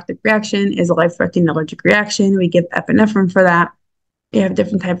 anaphylactic reaction is a life-threatening allergic reaction. We give epinephrine for that. You have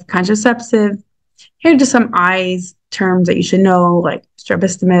different types of contraceptive. Here are just some eyes terms that you should know, like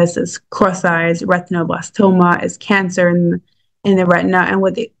strabismus is cross eyes, retinoblastoma is cancer in the retina, and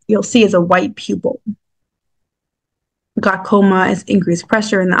what you'll see is a white pupil. Glaucoma is increased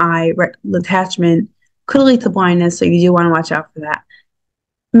pressure in the eye, retinal detachment, could lead to blindness, so you do want to watch out for that.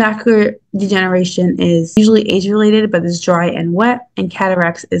 Macular degeneration is usually age-related, but is dry and wet, and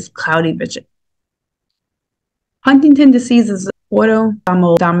cataracts is cloudy vision. Huntington disease is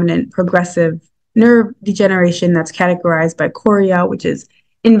autosomal dominant progressive nerve degeneration that's categorized by chorea, which is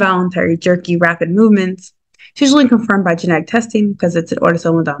involuntary, jerky, rapid movements. It's usually confirmed by genetic testing because it's an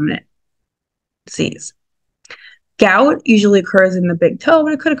autosomal dominant disease. Gout usually occurs in the big toe,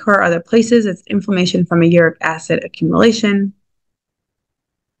 but it could occur other places. It's inflammation from a uric acid accumulation.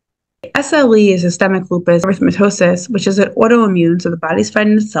 SLE is systemic lupus erythematosus, which is an autoimmune, so the body's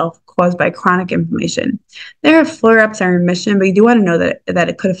fighting itself, caused by chronic inflammation. There are flare-ups and remission, but you do want to know that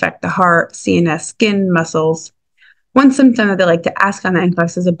it could affect the heart, CNS, skin, muscles. One symptom that they like to ask on the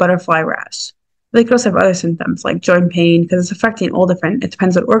NCLEX is a butterfly rash. They could also have other symptoms like joint pain, because it's affecting all different, it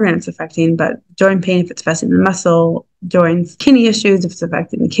depends what organ it's affecting, but joint pain if it's affecting the muscle, joints, kidney issues if it's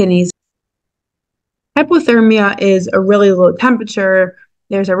affecting the kidneys. Hypothermia is a really low temperature.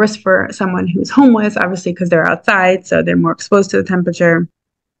 There's a risk for someone who's homeless, obviously, because they're outside, so they're more exposed to the temperature,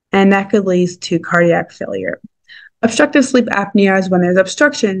 and that could lead to cardiac failure. Obstructive sleep apnea is when there's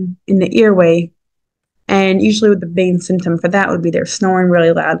obstruction in the airway, And usually the main symptom for that would be they're snoring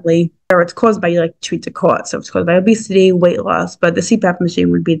really loudly, or it's caused by, you like to treat the cause. So it's caused by obesity, weight loss, but the CPAP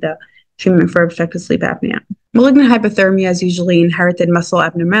machine would be the treatment for obstructive sleep apnea. Malignant hypothermia is usually inherited muscle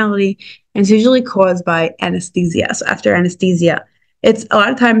abnormality, and it's usually caused by anesthesia. So after anesthesia, it's a lot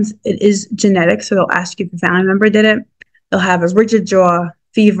of times it is genetic. So they'll ask you if a family member did it. They'll have a rigid jaw,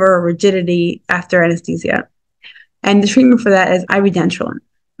 fever, rigidity after anesthesia. And the treatment for that is IV Dantrolene.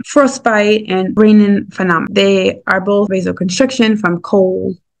 Frostbite and Rainin phenomenon. They are both vasoconstriction from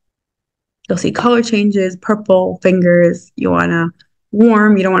cold. You'll see color changes, purple, fingers. You want to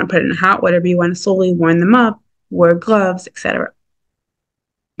warm. You don't want to put it in hot, whatever. You want to slowly warm them up, wear gloves, etc.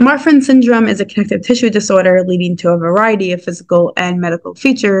 Marfan syndrome is a connective tissue disorder leading to a variety of physical and medical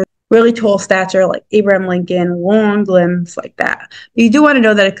features. Really tall stature, like Abraham Lincoln, long limbs, like that. But you do want to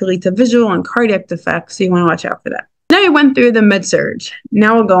know that it could lead to visual and cardiac defects, so you want to watch out for that. Now you went through the Med-Surg.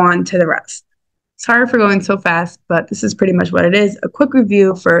 Now we'll go on to the rest. Sorry for going so fast, but this is pretty much what it is. A quick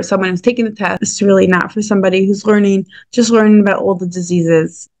review for someone who's taking the test. It's really not for somebody who's just learning about all the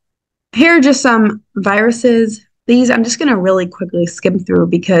diseases. Here are just some viruses. These I'm just going to really quickly skim through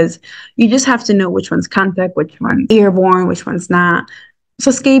because you just have to know which one's contact, which one's airborne, which one's not. So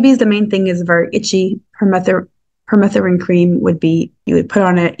scabies, the main thing is very itchy. Permethrin cream would be, you would put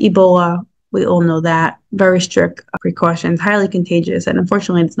on it. Ebola, we all know that. Very strict precautions, highly contagious, and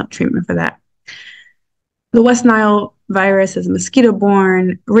unfortunately, there's no treatment for that. The West Nile virus is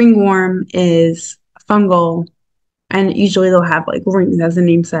mosquito-borne. Ringworm is fungal, and usually they'll have like rings, as the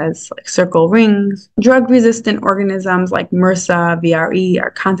name says, like circle rings. Drug-resistant organisms like MRSA, VRE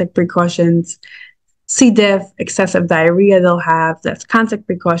are contact precautions. C. diff, excessive diarrhea they'll have. That's contact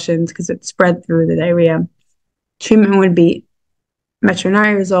precautions because it's spread through the diarrhea. Treatment would be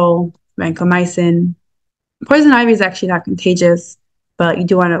metronidazole, vancomycin. Poison ivy is actually not contagious, but you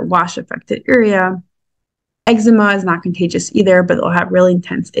do want to wash affected area. Eczema is not contagious either, but they'll have really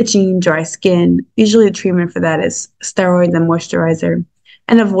intense itching, dry skin. Usually the treatment for that is steroids and moisturizer,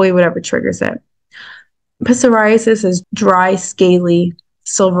 and avoid whatever triggers it. Psoriasis is dry, scaly,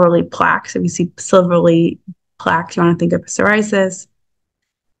 silvery plaques. If you see silvery plaques, you want to think of psoriasis.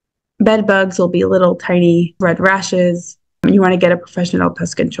 Bed bugs will be little tiny red rashes. You want to get a professional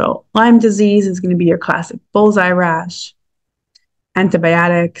pest control. Lyme disease is going to be your classic bullseye rash.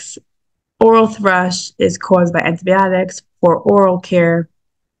 Antibiotics. Oral thrush is caused by antibiotics for oral care.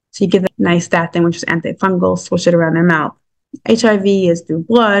 So you give them nystatin, which is antifungal, swish it around their mouth. HIV is through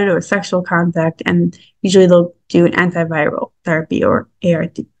blood or sexual contact, and usually they'll do an antiviral therapy or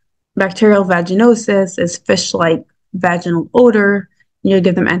ART. Bacterial vaginosis is fish-like vaginal odor. You'll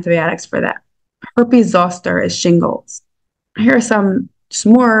give them antibiotics for that. Herpes zoster is shingles. Here are some just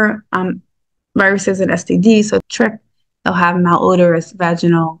more viruses and STDs. So trick, they'll have malodorous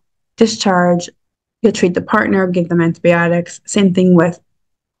vaginal discharge. You'll treat the partner, give them antibiotics. Same thing with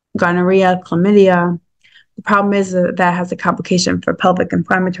gonorrhea, chlamydia. The problem is that has a complication for pelvic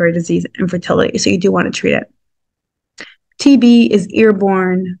inflammatory disease and infertility, so you do want to treat it. TB is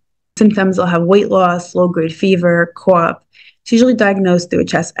airborne. Symptoms will have weight loss, low-grade fever, cough. It's usually diagnosed through a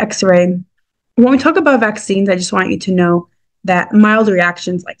chest x-ray. When we talk about vaccines, I just want you to know that mild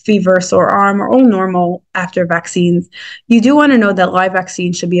reactions like fever, sore arm are all normal after vaccines. You do want to know that live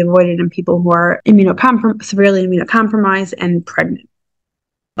vaccines should be avoided in people who are severely immunocompromised and pregnant.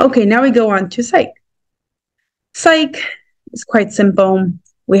 Okay, now we go on to Psych. Psych is quite simple.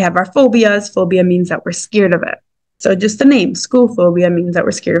 We have our phobias. Phobia means that we're scared of it. So just the name, school phobia means that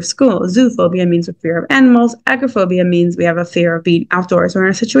we're scared of school. Zoophobia means we're fear of animals. Agoraphobia means we have a fear of being outdoors or in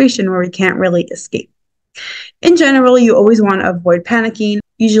a situation where we can't really escape. In general, you always want to avoid panicking.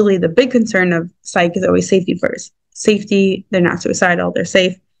 Usually the big concern of Psych is always safety first. Safety, they're not suicidal, they're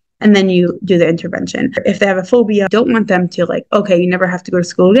safe. And then you do the intervention. If they have a phobia, you don't want them to okay, you never have to go to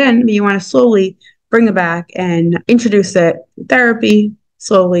school again, but you want to slowly bring it back and introduce it to therapy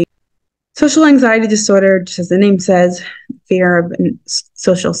slowly. Social anxiety disorder, just as the name says, fear of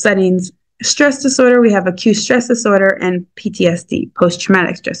social settings. Stress disorder, we have acute stress disorder and PTSD,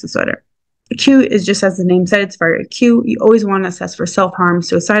 post-traumatic stress disorder. Acute is just as the name said, it's very acute. You always want to assess for self-harm,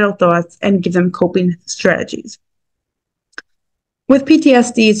 suicidal thoughts, and give them coping strategies. With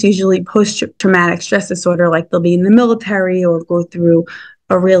PTSD, it's usually post-traumatic stress disorder, like they'll be in the military or go through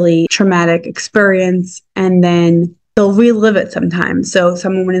a really traumatic experience, and then they'll relive it sometimes. So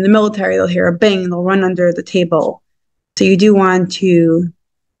someone in the military, they'll hear a bang, they'll run under the table. So you do want to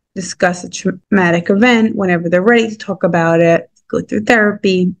discuss a traumatic event whenever they're ready to talk about it, go through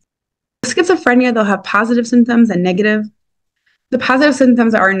therapy. Schizophrenia, they'll have positive symptoms and negative. The positive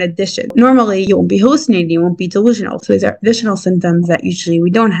symptoms are in addition. Normally, you won't be hallucinating, you won't be delusional. So these are additional symptoms that usually we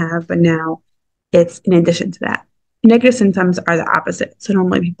don't have, but now it's in addition to that. Negative symptoms are the opposite. So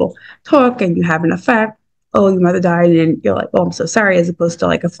normally people talk and you have an effect. Oh, your mother died, and you're like, oh, I'm so sorry, as opposed to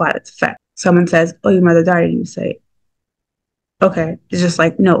like a flat effect. Someone says, oh, your mother died, and you say, okay, it's just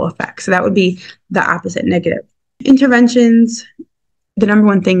like no effect. So that would be the opposite, negative. Interventions, the number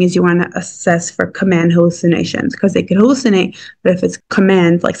one thing is you want to assess for command hallucinations, because they could hallucinate, but if it's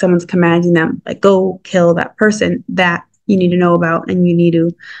command, like someone's commanding them, like go kill that person, that you need to know about, and you need to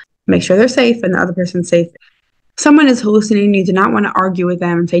make sure they're safe and the other person's safe. Someone is hallucinating, you do not want to argue with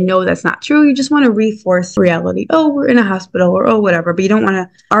them and say, no, that's not true. You just want to reinforce reality. Oh, we're in a hospital, or oh, whatever, but you don't want to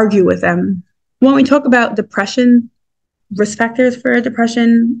argue with them. When we talk about depression, risk factors for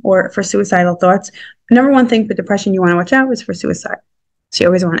depression or for suicidal thoughts, the number one thing for depression you want to watch out is for suicide. So you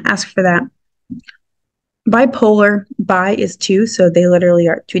always want to ask for that. Bipolar, bi is two, so they literally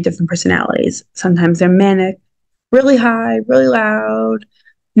are two different personalities. Sometimes they're manic, really high, really loud,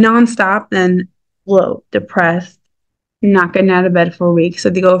 nonstop, then low, depressed, not getting out of bed for a week. So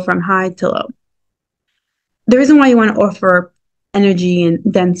they go from high to low. The reason why you want to offer energy and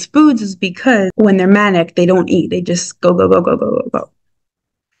dense foods is because when they're manic, they don't eat. They just go, go, go, go, go, go, go.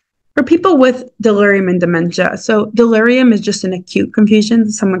 For people with delirium and dementia, so delirium is just an acute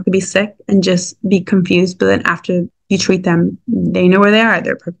confusion. Someone could be sick and just be confused, but then after you treat them, they know where they are.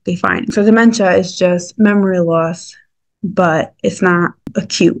 They're perfectly fine. So dementia is just memory loss, but it's not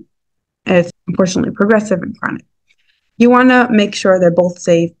acute. It's unfortunately progressive and chronic. You want to make sure they're both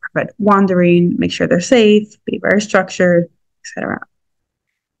safe, prevent wandering, make sure they're safe, be very structured, etc.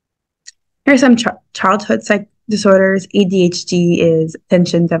 Here are some childhood psych disorders. ADHD is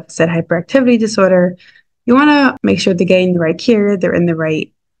attention deficit hyperactivity disorder. You want to make sure they're getting the right care, they're in the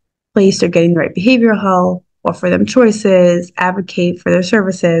right place, they're getting the right behavioral health, offer them choices, advocate for their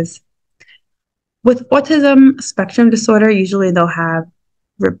services. With autism spectrum disorder, usually they'll have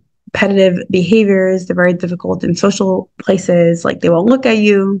repetitive behaviors. They're very difficult in social places, like they won't look at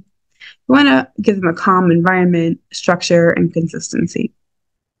you. You want to give them a calm environment, structure, and consistency.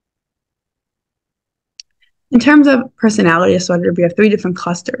 In terms of personality disorder, we have three different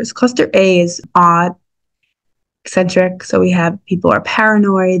clusters. Cluster A is odd, eccentric. So we have people who are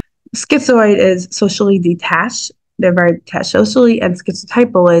paranoid. Schizoid is socially detached. They're very detached socially. And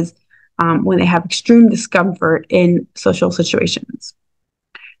schizotypal is when they have extreme discomfort in social situations.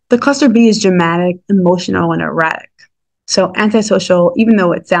 The cluster B is dramatic, emotional, and erratic. So antisocial, even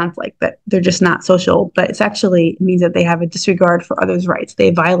though it sounds like that they're just not social, but it's actually it means that they have a disregard for others' rights. They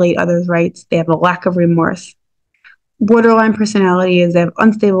violate others' rights. They have a lack of remorse. Borderline personality is they have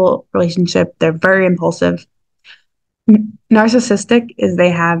unstable relationship. They're very impulsive. Narcissistic is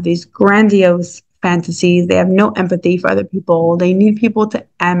they have these grandiose fantasies. They have no empathy for other people. They need people to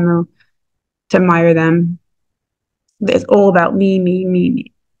admire them. It's all about me, me, me,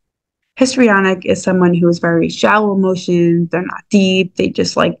 me. Histrionic is someone who is very shallow emotions. They're not deep. They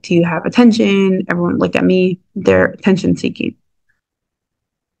just like to have attention. Everyone look at me. They're attention seeking.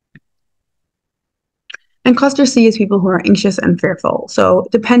 And cluster C is people who are anxious and fearful. So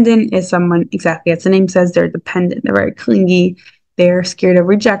dependent is someone, exactly as the name says, they're dependent. They're very clingy. They're scared of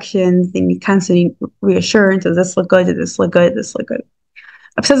rejections. They need constant reassurance. Does this look good? Does this look good? Does this look good?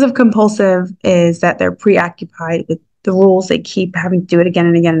 Obsessive compulsive is that they're preoccupied with the rules. They keep having to do it again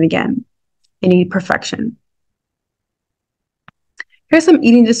and again and again. They need perfection. Here's some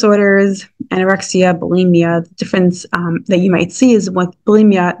eating disorders, anorexia, bulimia. The difference that you might see is with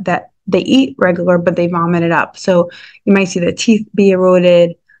bulimia that they eat regular, but they vomit it up. So you might see their teeth be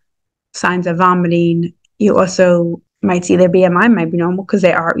eroded, signs of vomiting. You also might see their BMI might be normal because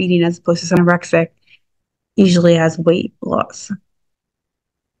they are eating as opposed to anorexic, usually has weight loss.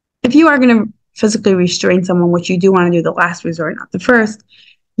 If you are going to physically restrain someone, which you do want to do the last resort, not the first,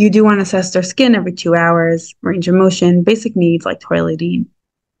 you do want to assess their skin every 2 hours, range of motion, basic needs like toileting.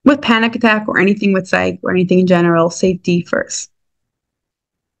 With panic attack or anything with psych or anything in general, safety first.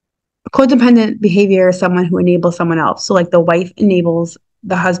 Codependent behavior is someone who enables someone else. So like the wife enables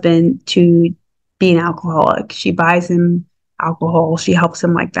the husband to be an alcoholic. She buys him alcohol. She helps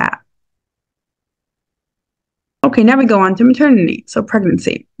him like that. Okay, now we go on to maternity. So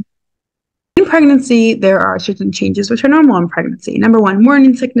pregnancy. In pregnancy, there are certain changes which are normal in pregnancy. Number one,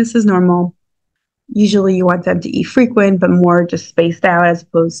 morning sickness is normal. Usually you want them to eat frequent, but more just spaced out as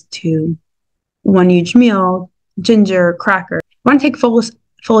opposed to one huge meal, ginger, cracker. You want to take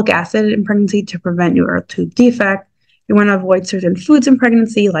folic acid in pregnancy to prevent neural tube defect. You want to avoid certain foods in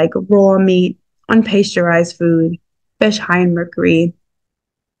pregnancy like raw meat, unpasteurized food, fish high in mercury.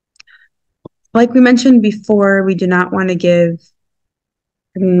 Like we mentioned before, we do not want to give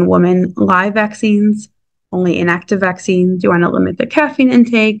pregnant women live vaccines, only inactive vaccines. You want to limit the caffeine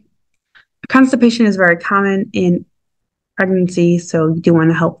intake. Constipation is very common in pregnancy, so you do want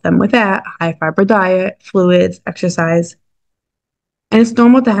to help them with that. High fiber diet, fluids, exercise. And it's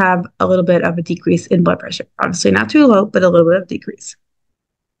normal to have a little bit of a decrease in blood pressure. Obviously not too low, but a little bit of decrease.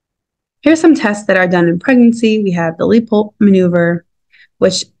 Here's some tests that are done in pregnancy. We have the Leopold maneuver,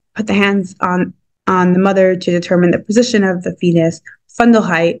 which put the hands on the mother to determine the position of the fetus. Fundal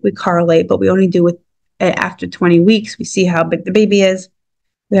height, we correlate, but we only do it after 20 weeks. We see how big the baby is.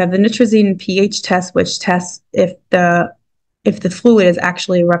 We have the nitrazine pH test, which tests if the fluid is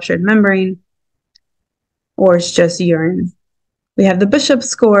actually a ruptured membrane or it's just urine. We have the Bishop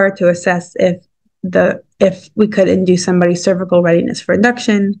score to assess if we could induce somebody's cervical readiness for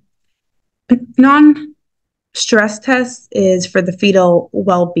induction. Non-stress test is for the fetal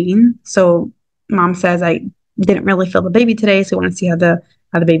well-being. So mom says, I didn't really feel the baby today, so we want to see how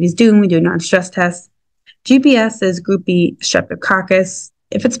the baby's doing. We do a non-stress test. GPS is group B streptococcus.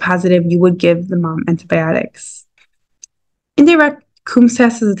 If it's positive, you would give the mom antibiotics. Indirect Coombs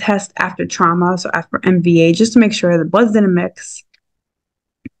test is a test after trauma, so after MVA, just to make sure the blood didn't mix.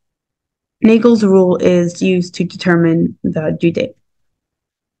 Nagel's rule is used to determine the due date.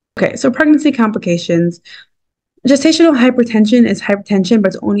 Okay, so pregnancy complications. Gestational hypertension is hypertension,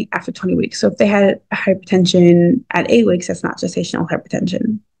 but it's only after 20 weeks. So if they had hypertension at 8 weeks, that's not gestational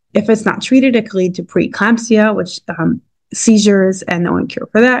hypertension. If it's not treated, it could lead to preeclampsia, which seizures, and the only cure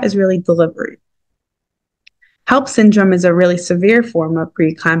for that is really delivery. HELLP syndrome is a really severe form of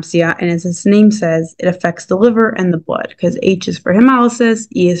preeclampsia, and as its name says, it affects the liver and the blood, because H is for hemolysis,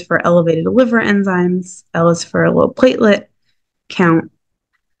 E is for elevated liver enzymes, L is for low platelet count.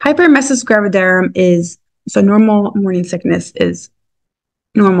 Hyperemesis gravidarum is, so normal morning sickness is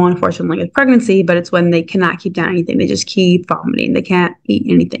normal, unfortunately, with pregnancy, but it's when they cannot keep down anything. They just keep vomiting. They can't eat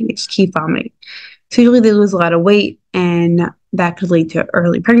anything. They just keep vomiting. So usually they lose a lot of weight, and that could lead to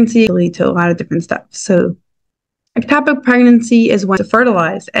early pregnancy, could lead to a lot of different stuff. So ectopic pregnancy is when it's a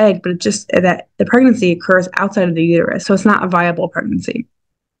fertilized egg, but it's just that the pregnancy occurs outside of the uterus, so it's not a viable pregnancy.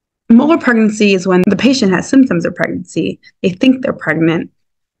 Molar pregnancy is when the patient has symptoms of pregnancy. They think they're pregnant,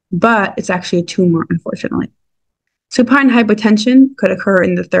 but it's actually a tumor, unfortunately. Supine hypotension could occur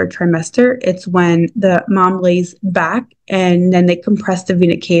in the 3rd trimester. It's when the mom lays back and then they compress the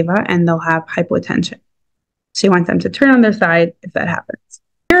vena cava and they'll have hypotension. So you want them to turn on their side if that happens.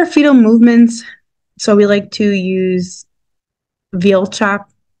 Here are fetal movements. So we like to use VEAL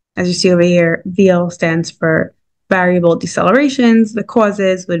CHOP. As you see over here, VEAL stands for variable decelerations. The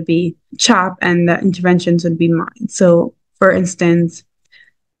causes would be CHOP and the interventions would be mine. So for instance,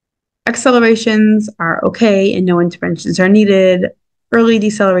 accelerations are okay and no interventions are needed. Early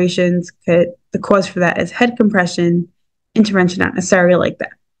decelerations, the cause for that is head compression. Intervention not necessarily like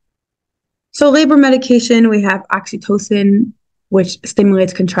that. So labor medication, we have oxytocin, which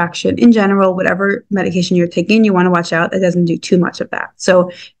stimulates contraction. In general, whatever medication you're taking, you want to watch out that doesn't do too much of that. So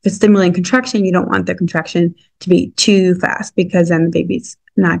if it's stimulating contraction, you don't want the contraction to be too fast because then the baby's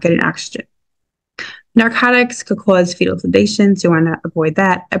not getting oxygen. Narcotics could cause fetal sedation, so you want to avoid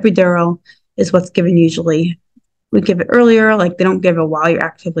that. Epidural is what's given usually. We give it earlier, like they don't give it while you're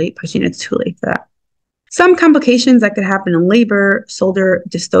actively pushing. It's too late for that. Some complications that could happen in labor, shoulder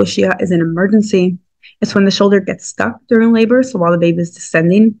dystocia is an emergency. It's when the shoulder gets stuck during labor, so while the baby is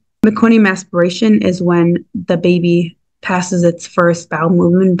descending. Meconium aspiration is when the baby passes its first bowel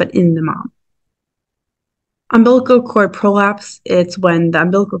movement, but in the mom. Umbilical cord prolapse, it's when the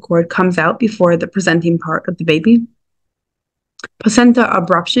umbilical cord comes out before the presenting part of the baby. Placenta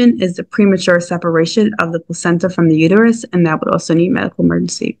abruption is the premature separation of the placenta from the uterus, and that would also need medical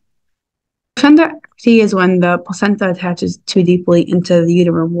emergency. Placenta acti is when the placenta attaches too deeply into the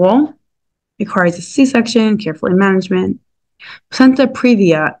uterine wall, requires a C-section, carefully management. Placenta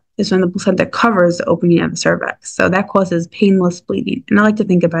previa is when the placenta covers the opening of the cervix, so that causes painless bleeding, and I like to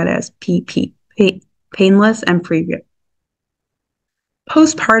think about it as PP, painless and previa.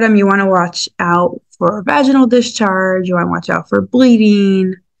 Postpartum, you want to watch out for vaginal discharge, you want to watch out for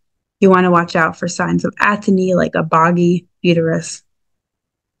bleeding, you want to watch out for signs of atony, like a boggy uterus,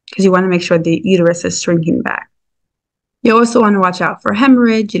 because you want to make sure the uterus is shrinking back. You also want to watch out for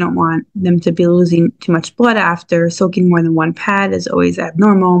hemorrhage. You don't want them to be losing too much blood after. Soaking more than one pad is always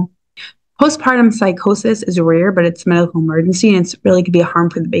abnormal. Postpartum psychosis is rare, but it's a medical emergency, and it's really could be a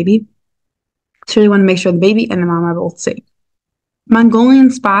harm for the baby. So you really want to make sure the baby and the mom are both safe. Mongolian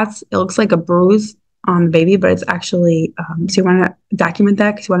spots, it looks like a bruise on the baby, but it's actually, so you want to document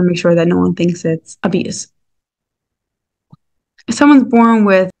that because you want to make sure that no one thinks it's abuse. If someone's born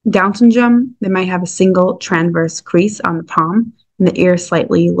with Down syndrome, they might have a single transverse crease on the palm and the ear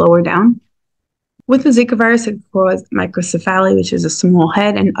slightly lower down. With the Zika virus, it can cause microcephaly, which is a small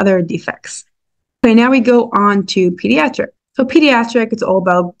head, and other defects. Okay, now we go on to pediatric. So pediatric, it's all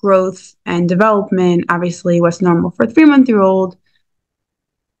about growth and development. Obviously, what's normal for a 3-month-old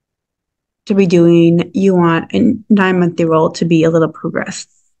to be doing, you want a 9-month-old to be a little progressed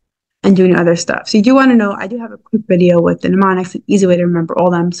and doing other stuff. So you do want to know, I do have a quick video with the mnemonics, an easy way to remember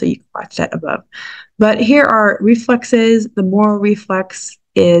all them, so you can watch that above. But here are reflexes. The moral reflex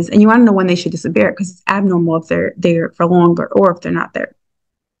is, and you want to know when they should disappear because it's abnormal if they're there for longer or if they're not there.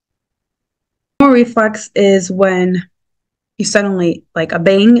 Moral reflex is when you suddenly, like a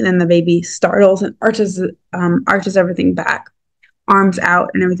bang, and then the baby startles and arches everything back, arms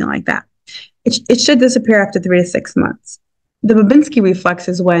out and everything like that. It should disappear after 3 to 6 months. The Babinski reflex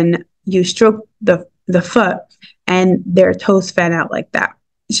is when you stroke the foot and their toes fan out like that.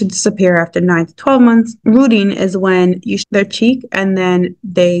 It should disappear after 9 to 12 months. Rooting is when you their cheek and then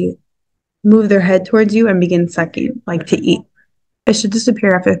they move their head towards you and begin sucking, like to eat. It should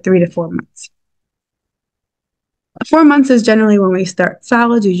disappear after 3 to 4 months. 4 months is generally when we start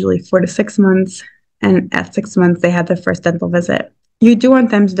solids, usually 4 to 6 months. And at 6 months, they have their first dental visit. You do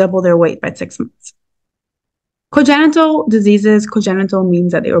want them to double their weight by 6 months. Congenital diseases, congenital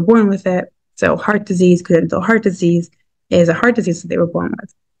means that they were born with it. So heart disease, congenital heart disease is a heart disease that they were born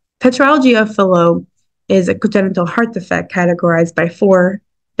with. Tetralogy of Fallot is a congenital heart defect categorized by 4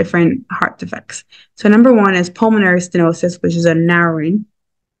 different heart defects. So number 1 is pulmonary stenosis, which is a narrowing.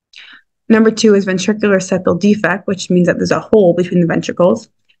 Number 2 is ventricular septal defect, which means that there's a hole between the ventricles.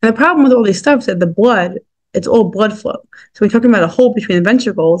 And the problem with all these stuff is that the blood, it's all blood flow. So we're talking about a hole between the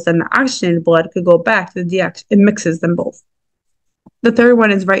ventricles, then the oxygenated blood could go back to the deoxygenated. It mixes them both. The third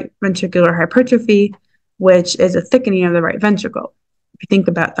one is right ventricular hypertrophy, which is a thickening of the right ventricle. If you think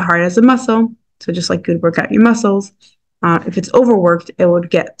about the heart as a muscle, so just like you'd work out your muscles, if it's overworked, it would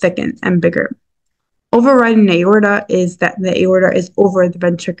get thickened and bigger. Overriding aorta is that the aorta is over the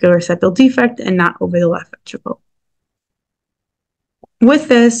ventricular septal defect and not over the left ventricle. With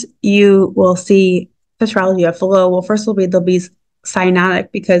this, you will see tetralogy of Fallot. Well, first they'll be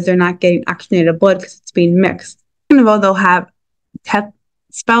cyanotic because they're not getting oxygenated blood because it's being mixed. Second of all, they'll have TET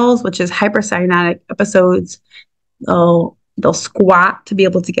spells, which is hypercyanotic episodes. They'll squat to be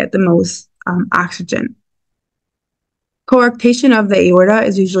able to get the most oxygen. Coarctation of the aorta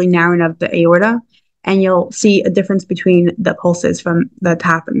is usually narrowing of the aorta, and you'll see a difference between the pulses from the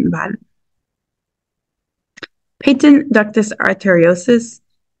top and the bottom. Patent ductus arteriosus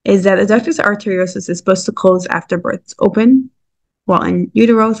is that the ductus arteriosus is supposed to close after birth. It's open, while in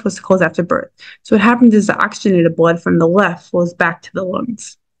utero, it's supposed to close after birth. So what happens is the oxygenated blood from the left flows back to the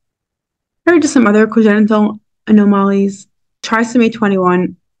lungs. Here are just some other congenital anomalies. Trisomy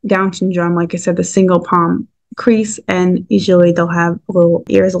 21, Down syndrome, like I said, the single palm crease, and usually they'll have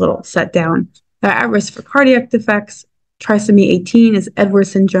ears a little set down. They're at risk for cardiac defects. Trisomy 18 is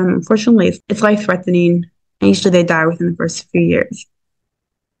Edwards syndrome. Unfortunately, it's life-threatening, and usually they die within the first few years.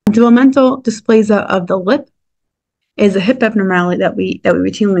 Developmental dysplasia of the lip is a hip abnormality that we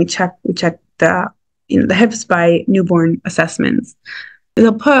routinely check. We check the hips by newborn assessments.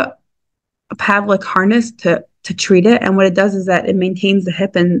 They'll put a Pavlik harness to treat it, and what it does is that it maintains the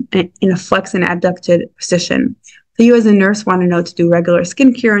hip in a flex and abducted position. So you as a nurse want to know to do regular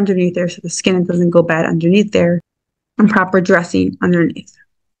skin care underneath there so the skin doesn't go bad underneath there, and proper dressing underneath.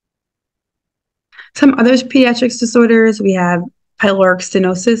 Some other pediatrics disorders, we have pyloric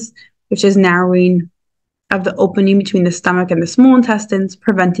stenosis, which is narrowing of the opening between the stomach and the small intestines,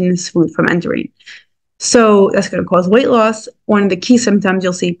 preventing this food from entering. So that's going to cause weight loss. One of the key symptoms,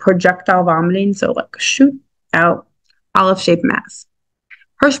 you'll see projectile vomiting, so like shoot out olive-shaped mass.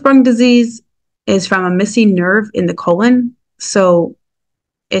 Hirschsprung disease is from a missing nerve in the colon, so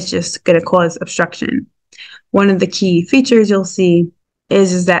it's just going to cause obstruction. One of the key features you'll see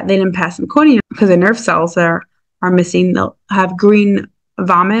is that they didn't pass meconium because the nerve cells are missing. They'll have green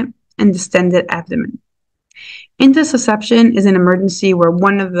vomit and distended abdomen. Intussusception is an emergency where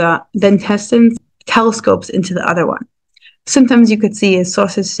one of the intestines telescopes into the other one. Symptoms you could see is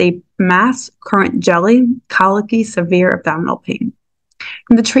sausage-shaped mass, current jelly, colicky, severe abdominal pain.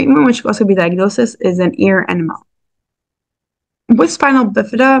 And the treatment, which could also be diagnosis, is an ear enema. With spinal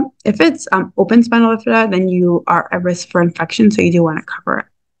bifida, if it's open spinal bifida, then you are at risk for infection, so you do want to cover it.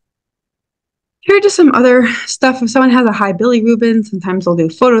 Here are just some other stuff. If someone has a high bilirubin, sometimes they'll do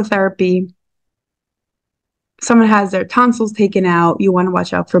phototherapy. Someone has their tonsils taken out, you want to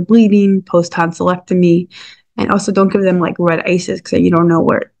watch out for bleeding, post-tonsillectomy, and also don't give them like red ices because you don't know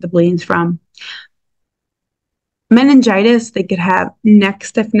where the bleeding's from. Meningitis, they could have neck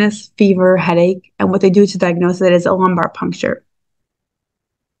stiffness, fever, headache, and what they do to diagnose it is a lumbar puncture.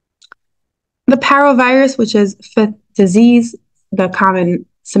 The parvovirus, which is fifth disease, the common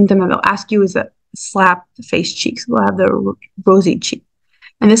symptom that they'll ask you is a slapped face cheeks. They'll have the rosy cheek.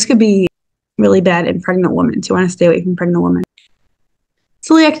 And this could be really bad in pregnant women, so you want to stay away from pregnant women.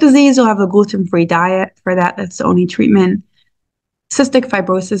 Celiac disease, you'll have a gluten-free diet. For that, that's the only treatment. Cystic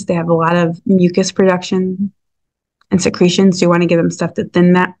fibrosis, they have a lot of mucus production and secretions, so you want to give them stuff to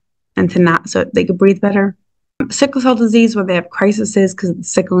thin that and to not, so they could breathe better. Sickle cell disease, where they have crises because of the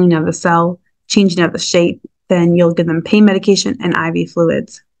sickling of the cell, changing of the shape, then you'll give them pain medication and IV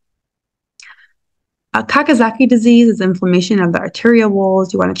fluids. Kawasaki disease is inflammation of the arterial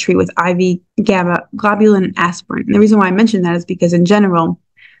walls. You want to treat with IV gamma globulin and aspirin. And the reason why I mention that is because in general,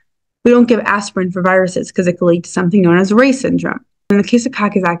 we don't give aspirin for viruses because it can lead to something known as Rey syndrome. In the case of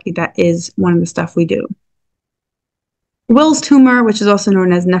Kawasaki, that is one of the stuff we do. Will's tumor, which is also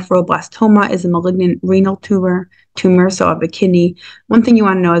known as nephroblastoma, is a malignant renal tumor, so of the kidney. One thing you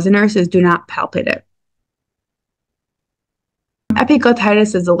want to know as a nurse is do not palpate it.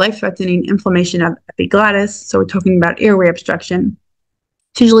 Epiglottitis is a life-threatening inflammation of epiglottis, so we're talking about airway obstruction.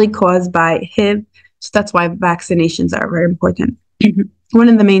 It's usually caused by HIV, so that's why vaccinations are very important. One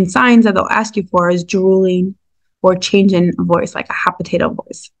of the main signs that they'll ask you for is drooling or change in voice, like a hot potato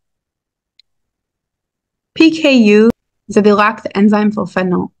voice. PKU is that they lack the enzyme for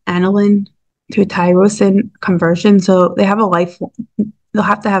phenylalanine to tyrosine conversion, so they'll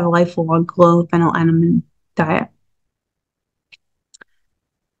have to have a lifelong low phenylalanine diet.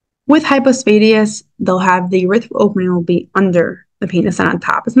 With hypospadias, they'll have the urethral opening will be under the penis and on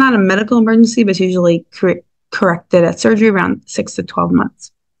top. It's not a medical emergency, but it's usually corrected at surgery around 6 to 12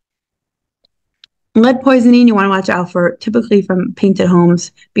 months. Lead poisoning, you want to watch out for, typically from painted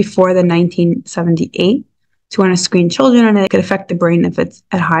homes before the 1978. So you want to screen children, and it could affect the brain if it's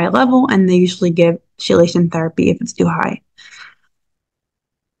at a high level, and they usually give chelation therapy if it's too high.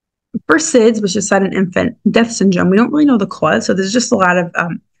 For SIDS, which is sudden infant death syndrome, we don't really know the cause, so there's just a lot of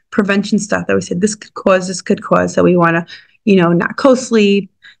prevention stuff that we said this could cause. So we want to, not co-sleep,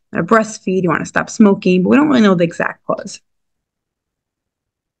 breastfeed, you want to stop smoking, but we don't really know the exact cause.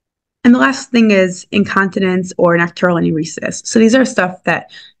 And the last thing is incontinence or nocturnal enuresis. So these are stuff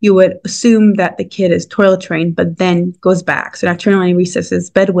that you would assume that the kid is toilet trained, but then goes back. So nocturnal enuresis is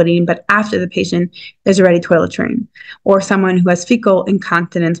bedwetting, but after the patient is already toilet trained. Or someone who has fecal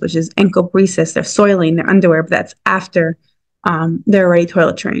incontinence, which is encopresis, they're soiling their underwear, but that's after they're already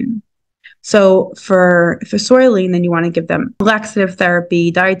toilet trained. So for soiling, then you want to give them laxative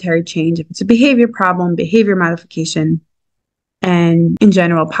therapy, dietary change. If it's a behavior problem, behavior modification, and in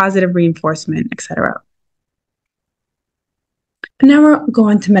general, positive reinforcement, etc. And now we're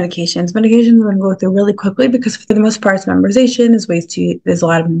going to medications. Medications we're going to go through really quickly because for the most part, it's memorization. There's a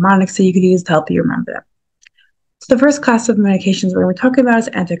lot of mnemonics that you could use to help you remember them. So the first class of medications we're going to talk about is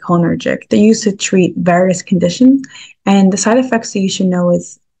anticholinergic. They're used to treat various conditions, and the side effects that you should know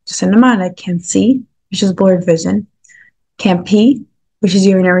is just a mnemonic: can't see, which is blurred vision; can't pee, which is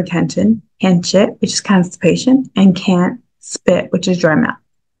urinary retention; can't shit, which is constipation; and can't spit, which is dry mouth.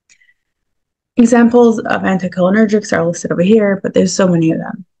 Examples of anticholinergics are listed over here, but there's so many of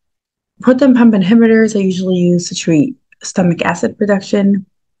them. Proton pump inhibitors are usually used to treat stomach acid production,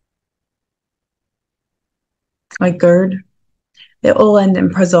 like GERD. They all end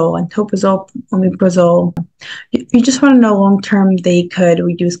in prazole and toprazole, omeprazole. You just want to know long-term they could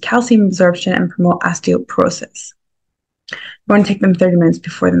reduce calcium absorption and promote osteoporosis. You want to take them 30 minutes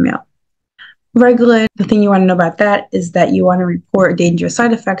before the meal. Reglan, the thing you want to know about that is that you want to report dangerous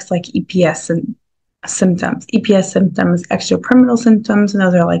side effects like EPS and symptoms. EPS symptoms, extrapyramidal symptoms, and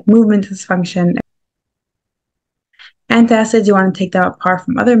those are like movement dysfunction. Antacids, you want to take them apart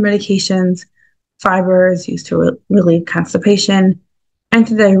from other medications. Fibers used to relieve constipation.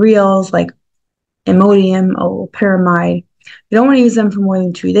 Antidiarrheals like Imodium or pyramide. You don't want to use them for more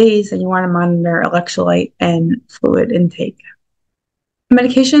than 2 days, and you want to monitor electrolyte and fluid intake.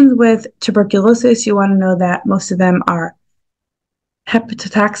 Medications with tuberculosis, you want to know that most of them are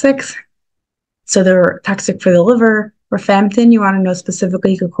hepatotoxics, so they're toxic for the liver. Rifampicin, you want to know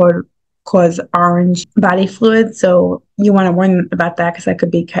specifically could cause orange body fluid, so you want to warn about that because that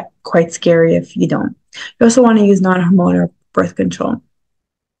could be quite scary if you don't. You also want to use non-hormonal birth control.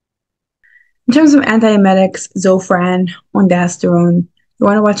 In terms of antiemetics, Zofran, ondansetron, you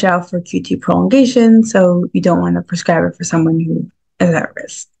want to watch out for QT prolongation, so you don't want to prescribe it for someone who is at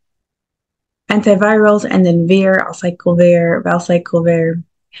risk. Antivirals, Endinvir, Alcyclovir, Valcyclovir.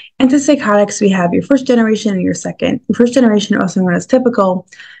 Antipsychotics, we have your first generation and your second. Your first generation, also known as typical,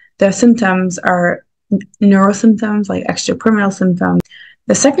 the symptoms are neurosymptoms like extrapyramidal symptoms.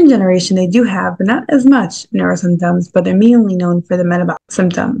 The second generation, they do have, but not as much neurosymptoms, but they're mainly known for the metabolic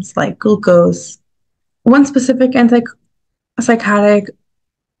symptoms like glucose. One specific antipsychotic,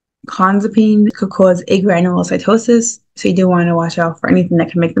 clonazepine, could cause agranulocytosis, so you do want to watch out for anything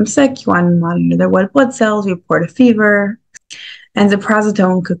that can make them sick. You want to monitor their white blood cells, report a fever, and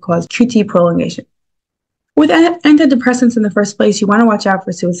ziprasidone could cause QT prolongation. With antidepressants in the first place, you want to watch out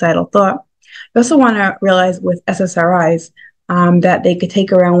for suicidal thought. You also want to realize with SSRIs that they could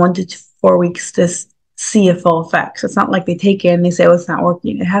take around 1 to 4 weeks to see a full effect. So it's not like they take it and they say, oh, it's not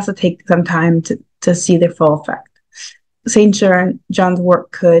working. It has to take some time to see the full effect. St. John's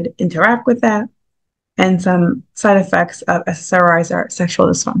wort could interact with that. And some side effects of SSRIs are sexual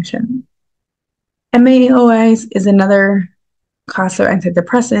dysfunction. MAOIs is another class of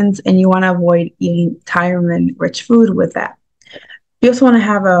antidepressants, and you want to avoid eating thiamine-rich food with that. You also want to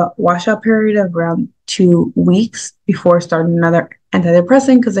have a washout period of around 2 weeks before starting another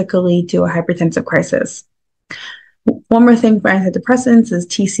antidepressant because it could lead to a hypertensive crisis. One more thing for antidepressants is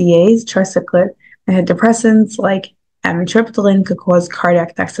TCAs, tricyclic antidepressants like amitriptyline could cause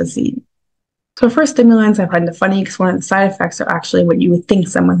cardiac toxicity. So for stimulants, I find it funny because one of the side effects are actually what you would think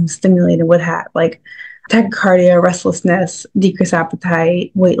someone who's stimulated would have, like tachycardia, restlessness, decreased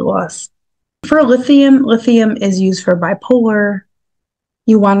appetite, weight loss. For lithium is used for bipolar.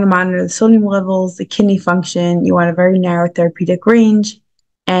 You want to monitor the sodium levels, the kidney function. You want a very narrow therapeutic range.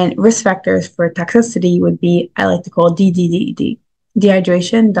 And risk factors for toxicity would be, I like to call DDD,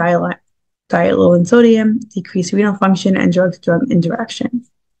 dehydration, diet low in sodium, decreased renal function, and drug-to-drug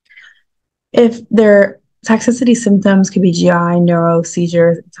interactions. If their toxicity symptoms could be GI, neuro,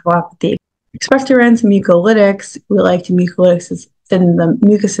 seizures, encephalopathy. Expectorants, mucolytics, we like to mucolytics thin the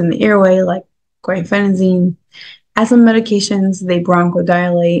mucus in the airway, like guaifenesin. Asthma medications, they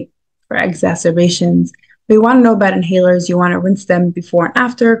bronchodilate for exacerbations. We want to know about inhalers. You want to rinse them before and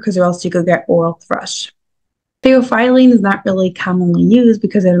after because or else you could get oral thrush. Theophylline is not really commonly used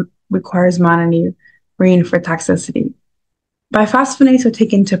because it requires monitoring for toxicity. Biphosphonates are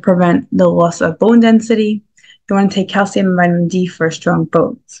taken to prevent the loss of bone density. You want to take calcium and vitamin D for strong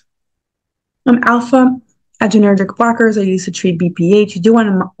bones. Alpha adrenergic blockers are used to treat BPH. You do want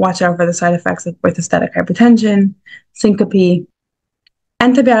to watch out for the side effects of orthostatic hypertension, syncope.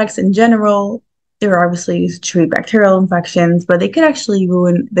 Antibiotics in general, they're obviously used to treat bacterial infections, but they could actually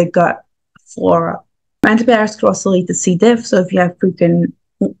ruin the gut flora. Antibiotics could also lead to C. diff, so if you have frequent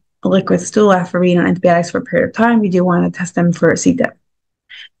liquid stool after being on antibiotics for a period of time, you do want to test them for C. diff.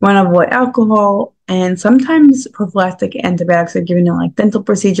 You want to avoid alcohol, and sometimes prophylactic antibiotics are given in like dental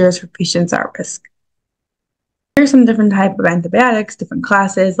procedures for patients at risk. Here's some different types of antibiotics, different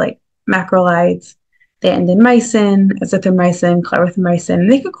classes like macrolides. They end in mycin, azithromycin, clarithromycin.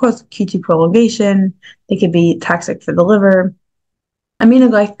 They could cause QT prolongation. They could be toxic for the liver.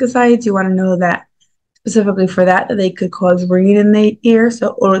 Aminoglycosides, you want to know that specifically for that they could cause ringing in the ear,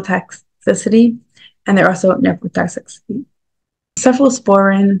 so ototoxicity, and they're also nephrotoxicity.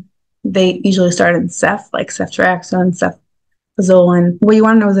 Cephalosporin, they usually start in ceph, like ceftriaxone, cefazolin. What you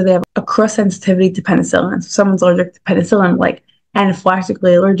want to know is that they have a cross sensitivity to penicillin. So if someone's allergic to penicillin, like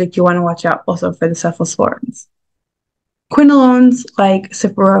anaphylactically allergic, you want to watch out also for the cephalosporins. Quinolones like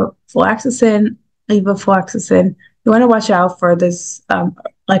ciprofloxacin, levofloxacin, you want to watch out for this,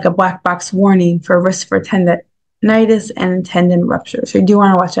 like a black box warning for risk for tendinitis and tendon rupture. So you do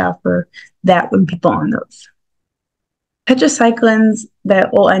want to watch out for that when people are on those. Tetracyclines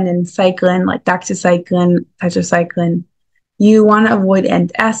that all end in cyclin, like doxycycline, tetracycline, you want to avoid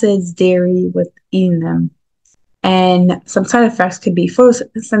antacids, dairy with eating them. And some side effects could be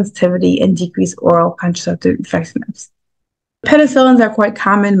photosensitivity and decreased oral contraceptive effectiveness. Penicillins are quite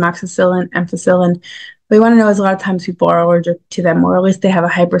common, amoxicillin, ampicillin. What you want to know is a lot of times people are allergic to them, or at least they have a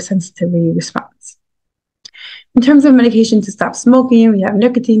hypersensitivity response. In terms of medication to stop smoking, we have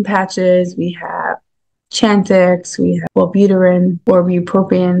nicotine patches, we have Chantix, we have Wellbutrin or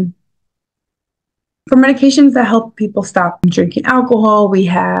bupropion. For medications that help people stop drinking alcohol, we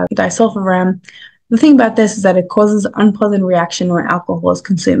have disulfiram. The thing about this is that it causes an unpleasant reaction when alcohol is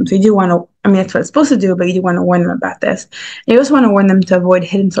consumed. So you do want to, that's what it's supposed to do, but you do want to warn them about this. And you also want to warn them to avoid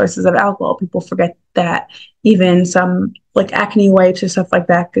hidden sources of alcohol. People forget that even some like acne wipes or stuff like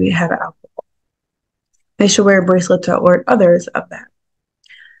that could have alcohol. They should wear a bracelet to alert others of that.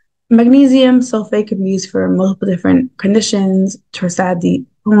 Magnesium sulfate could be used for multiple different conditions, torsades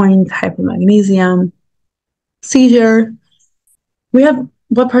point, hypomagnesemia, seizure. We have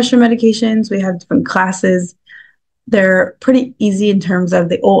blood pressure medications. We have different classes. They're pretty easy in terms of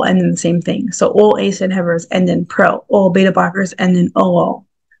they all end in the same thing. So all ACE inhibitors end in pro, all beta blockers end in OO,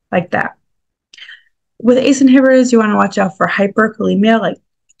 like that. With ACE inhibitors, you want to watch out for hyperkalemia, like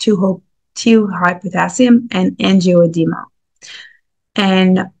too high potassium, and angioedema,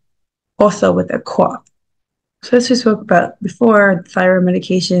 and also with a cough. So as we spoke about before, thyroid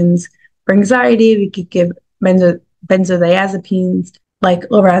medications for anxiety, we could give benzodiazepines like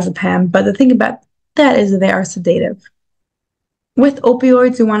lorazepam, but the thing about that is that they are sedative. With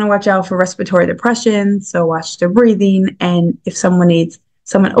opioids, you want to watch out for respiratory depression, so watch their breathing, and if someone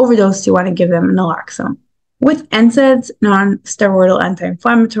overdosed, you want to give them naloxone. With NSAIDs, non-steroidal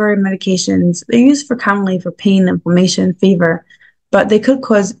anti-inflammatory medications, they're used commonly for pain, inflammation, fever, but they could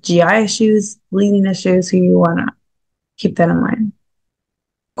cause GI issues, bleeding issues, so you want to keep that in mind.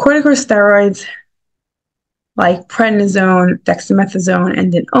 Corticosteroids like prednisone, dexamethasone,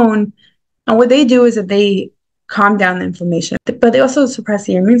 and dinone, and what they do is that they calm down the inflammation, but they also suppress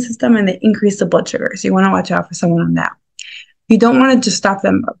the immune system and they increase the blood sugar, so you want to watch out for someone on that. You don't want to just stop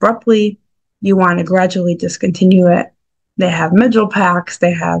them abruptly. You want to gradually discontinue it. They have medral packs.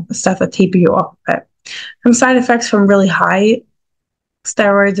 They have stuff that taper you off of it. Some side effects from really high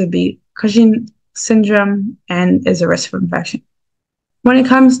steroids would be Cushing syndrome and is a risk for infection. When it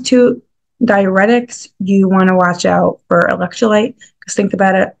comes to diuretics, you want to watch out for electrolyte, because think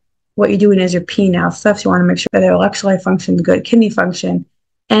about it, what you're doing is you're peeing out stuff, so you want to make sure that their electrolyte function is good, kidney function,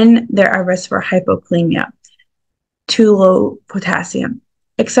 and they're at risk for hypokalemia, too low potassium.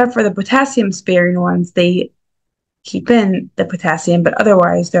 Except for the potassium-sparing ones, they keep in the potassium, but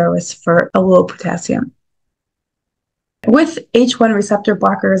otherwise they're at risk for a low potassium. With H1 receptor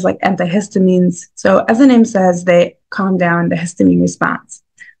blockers like antihistamines, so as the name says, they calm down the histamine response.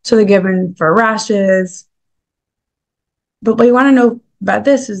 So they're given for rashes. But what you want to know about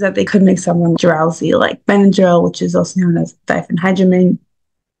this is that they could make someone drowsy, like Benadryl, which is also known as diphenhydramine.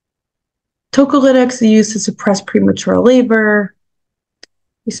 Tocolytics are used to suppress premature labor.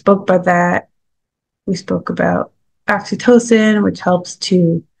 We spoke about that. We spoke about oxytocin, which helps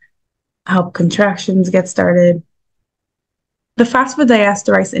to help contractions get started. The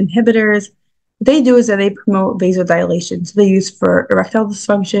phosphodiesterase inhibitors, what they do is that they promote vasodilation. So they're used for erectile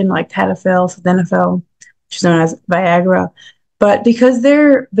dysfunction like Tadalafil, Sildenafil, which is known as Viagra. But because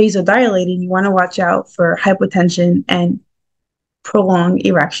they're vasodilating, you want to watch out for hypotension and prolonged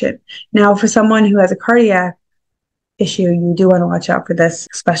erection. Now, for someone who has a cardiac issue, you do want to watch out for this,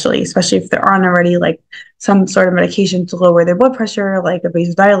 especially if they're on already like some sort of medication to lower their blood pressure, like a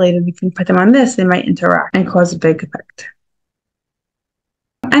vasodilator. If you put them on this, they might interact and cause a big effect.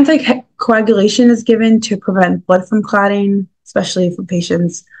 Anticoagulation is given to prevent blood from clotting, especially for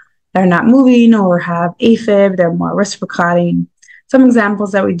patients that are not moving or have AFib. They're more at risk for clotting. Some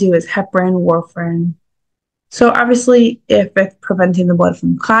examples that we do is heparin, warfarin. So obviously, if it's preventing the blood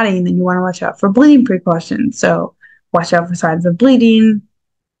from clotting, then you want to watch out for bleeding precautions. So watch out for signs of bleeding.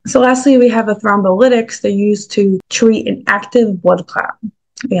 So lastly, we have the thrombolytics. They're used to treat an active blood clot.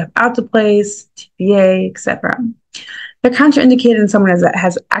 We have alteplase, TPA, etc. They're contraindicated in someone that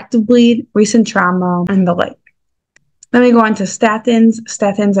has active bleed, recent trauma, and the like. Then we go on to statins.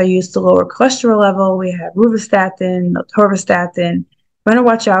 Statins are used to lower cholesterol level. We have rovastatin, atorvastatin. You want to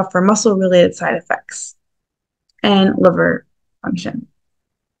watch out for muscle-related side effects and liver function.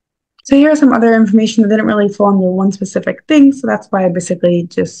 So here are some other information that didn't really fall under one specific thing, so that's why I basically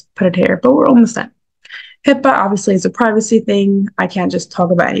just put it here, but we're almost done. HIPAA obviously is a privacy thing. I can't just talk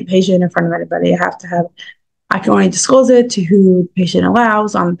about any patient in front of anybody. I can only disclose it to who the patient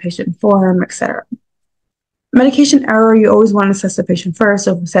allows on the patient form, etc. Medication error, you always want to assess the patient first.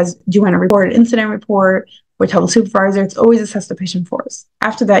 So if it says, do you want to report an incident report or tell the supervisor, it's always assess the patient first.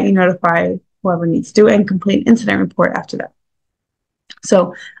 After that, you notify whoever needs to and complete an incident report after that.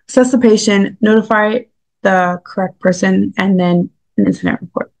 So assess the patient, notify the correct person, and then an incident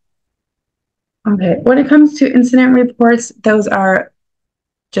report. Okay, when it comes to incident reports, those are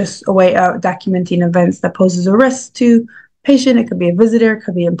just a way of documenting events that poses a risk to patient. It could be a visitor, it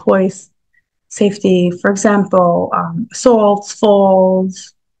could be employees, safety, for example, assaults,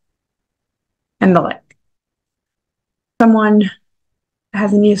 falls, and the like. Someone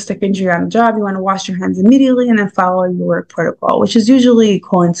has a knee or stick injury on the job, you want to wash your hands immediately and then follow your work protocol, which is usually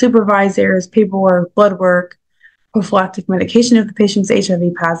calling supervisors, paperwork, blood work, prophylactic medication if the patient's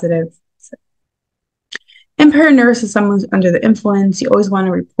HIV positive. Impaired nurse is someone who's under the influence. You always want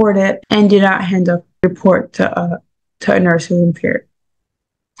to report it and do not hand a report to a nurse who's impaired.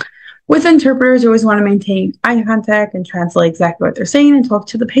 With interpreters, you always want to maintain eye contact and translate exactly what they're saying and talk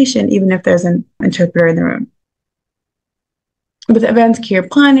to the patient, even if there's an interpreter in the room. With advanced care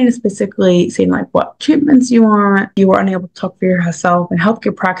planning, it's basically saying like what treatments you want. You are unable to talk for yourself, and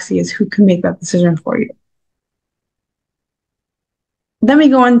healthcare proxy is who can make that decision for you. Then we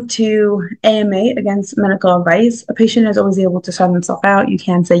go on to AMA, against medical advice. A patient is always able to sort themselves out. You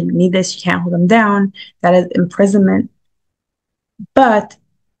can't say you need this, you can't hold them down. That is imprisonment. But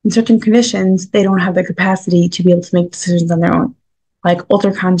in certain conditions, they don't have the capacity to be able to make decisions on their own, like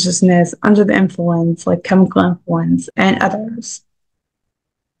altered consciousness, under the influence, like chemical influence, and others.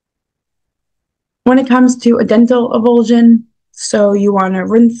 When it comes to a dental avulsion, so you want to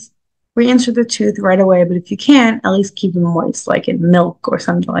re-enter the tooth right away, but if you can't, at least keep them moist, like in milk or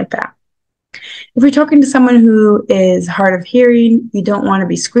something like that. If you're talking to someone who is hard of hearing, you don't want to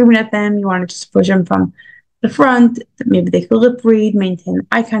be screaming at them. You want to just push them from the front. Maybe they could lip read, maintain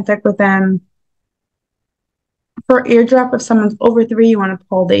eye contact with them. For eardrop, if someone's over 3, you want to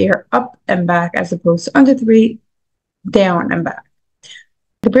pull the ear up and back as opposed to under 3, down and back.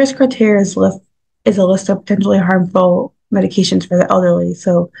 The Beers criteria is a list of potentially harmful medications for the elderly.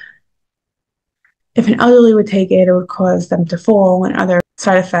 So if an elderly would take it, it would cause them to fall and other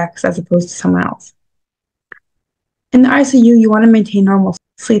side effects as opposed to someone else. In the ICU, you want to maintain normal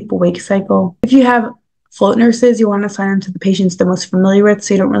sleep-awake cycle. If you have float nurses, you want to assign them to the patients they're most familiar with,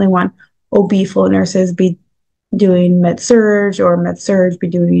 so you don't really want OB float nurses be doing Med-Surg or Med-Surg be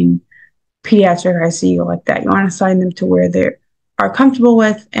doing pediatric ICU like that. You want to assign them to where they are comfortable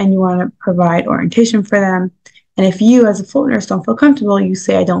with, and you want to provide orientation for them. And if you, as a float nurse, don't feel comfortable, you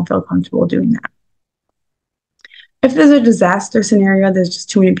say, I don't feel comfortable doing that. If there's a disaster scenario, there's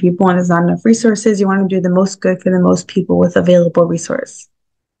just too many people and there's not enough resources, you want to do the most good for the most people with available resource.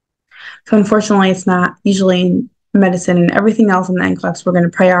 So unfortunately, it's not usually in medicine and everything else in the NCLEX, we're going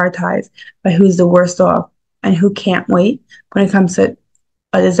to prioritize by who's the worst off and who can't wait. When it comes to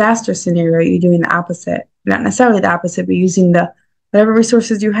a disaster scenario, you're doing the opposite. Not necessarily the opposite, but using the whatever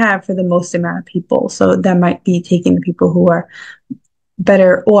resources you have for the most amount of people. So that might be taking the people who are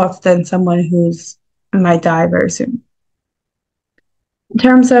better off than someone who's might die very soon. In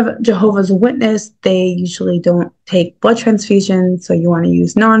terms of Jehovah's Witness, they usually don't take blood transfusions, so you want to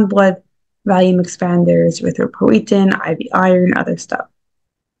use non-blood volume expanders, erythropoietin, IV iron, other stuff.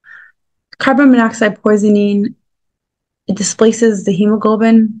 Carbon monoxide poisoning, it displaces the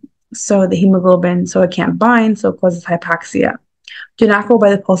hemoglobin, so it can't bind, so it causes hypoxia. Do not go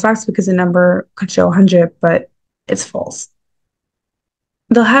by the pulse ox because the number could show 100, but it's false.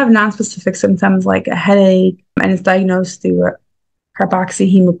 They'll have nonspecific symptoms like a headache, and it's diagnosed through a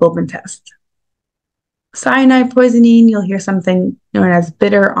carboxyhemoglobin test. Cyanide poisoning, you'll hear something known as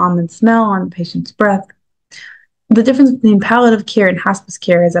bitter almond smell on the patient's breath. The difference between palliative care and hospice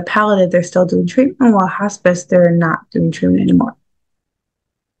care is that palliative, they're still doing treatment, while hospice, they're not doing treatment anymore.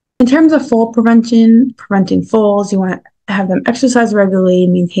 In terms of fall prevention, preventing falls, you want to have them exercise regularly,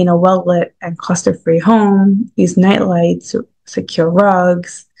 maintain a well-lit and cluster-free home, use night lights, secure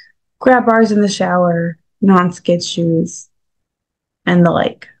rugs, grab bars in the shower, non-skid shoes, and the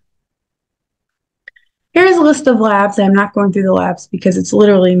like. Here's a list of labs. I'm not going through the labs because it's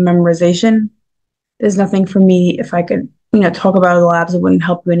literally memorization. There's nothing for me. If I could, talk about the labs, it wouldn't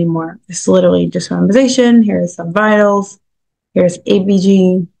help you anymore. It's literally just memorization. Here's some vitals. Here's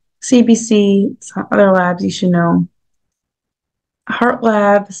ABG, CBC, some other labs you should know. Heart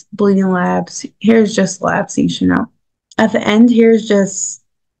labs, bleeding labs. Here's just labs you should know. At the end, here's just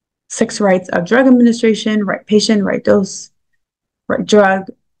 6 rights of drug administration, right patient, right dose, right drug,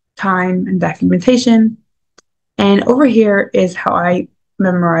 time, and documentation. And over here is how I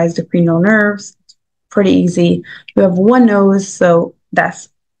memorized the cranial nerves. It's pretty easy. You have one nose, so that's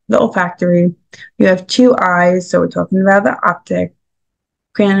the olfactory. You have 2 eyes, so we're talking about the optic.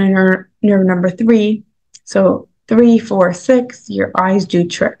 Cranial nerve number 3. So 3, 4, 6, your eyes do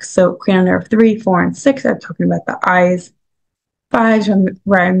tricks. So cranial nerve 3, 4, and 6, I'm talking about the eyes. 5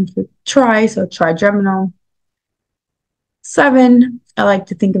 rhymes with tri, so trigeminal. 7, I like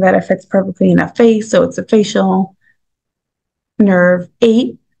to think of it, it fits perfectly in a face, so it's a facial nerve.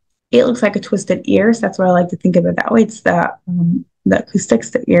 8 looks like a twisted ear, so that's why I like to think of it that way. It's the acoustics,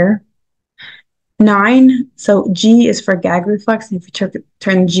 the ear. 9, so G is for gag reflex, and if you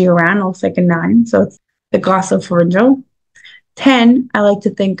turn G around, it looks like a 9, so it's the glossopharyngeal. 10, I like to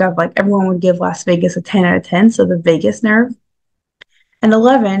think of, like everyone would give Las Vegas a 10 out of 10, so the vagus nerve. And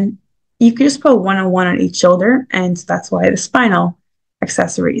 11, you could just put 1 and 1 on each shoulder, and that's why the spinal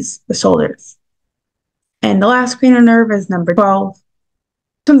accessories, the shoulders. And the last cranial nerve is number 12.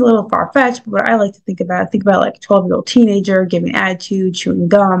 This one's a little far-fetched, but what I like to think about like a 12-year-old teenager giving attitude, chewing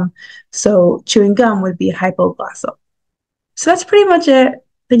gum. So chewing gum would be hypoglossal. So that's pretty much it.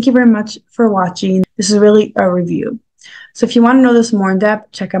 Thank you very much for watching. This is really a review. So if you want to know this more in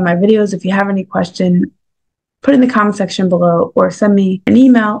depth, check out my videos. If you have any question, put it in the comment section below or send me an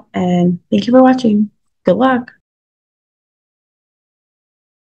email. And thank you for watching. Good luck.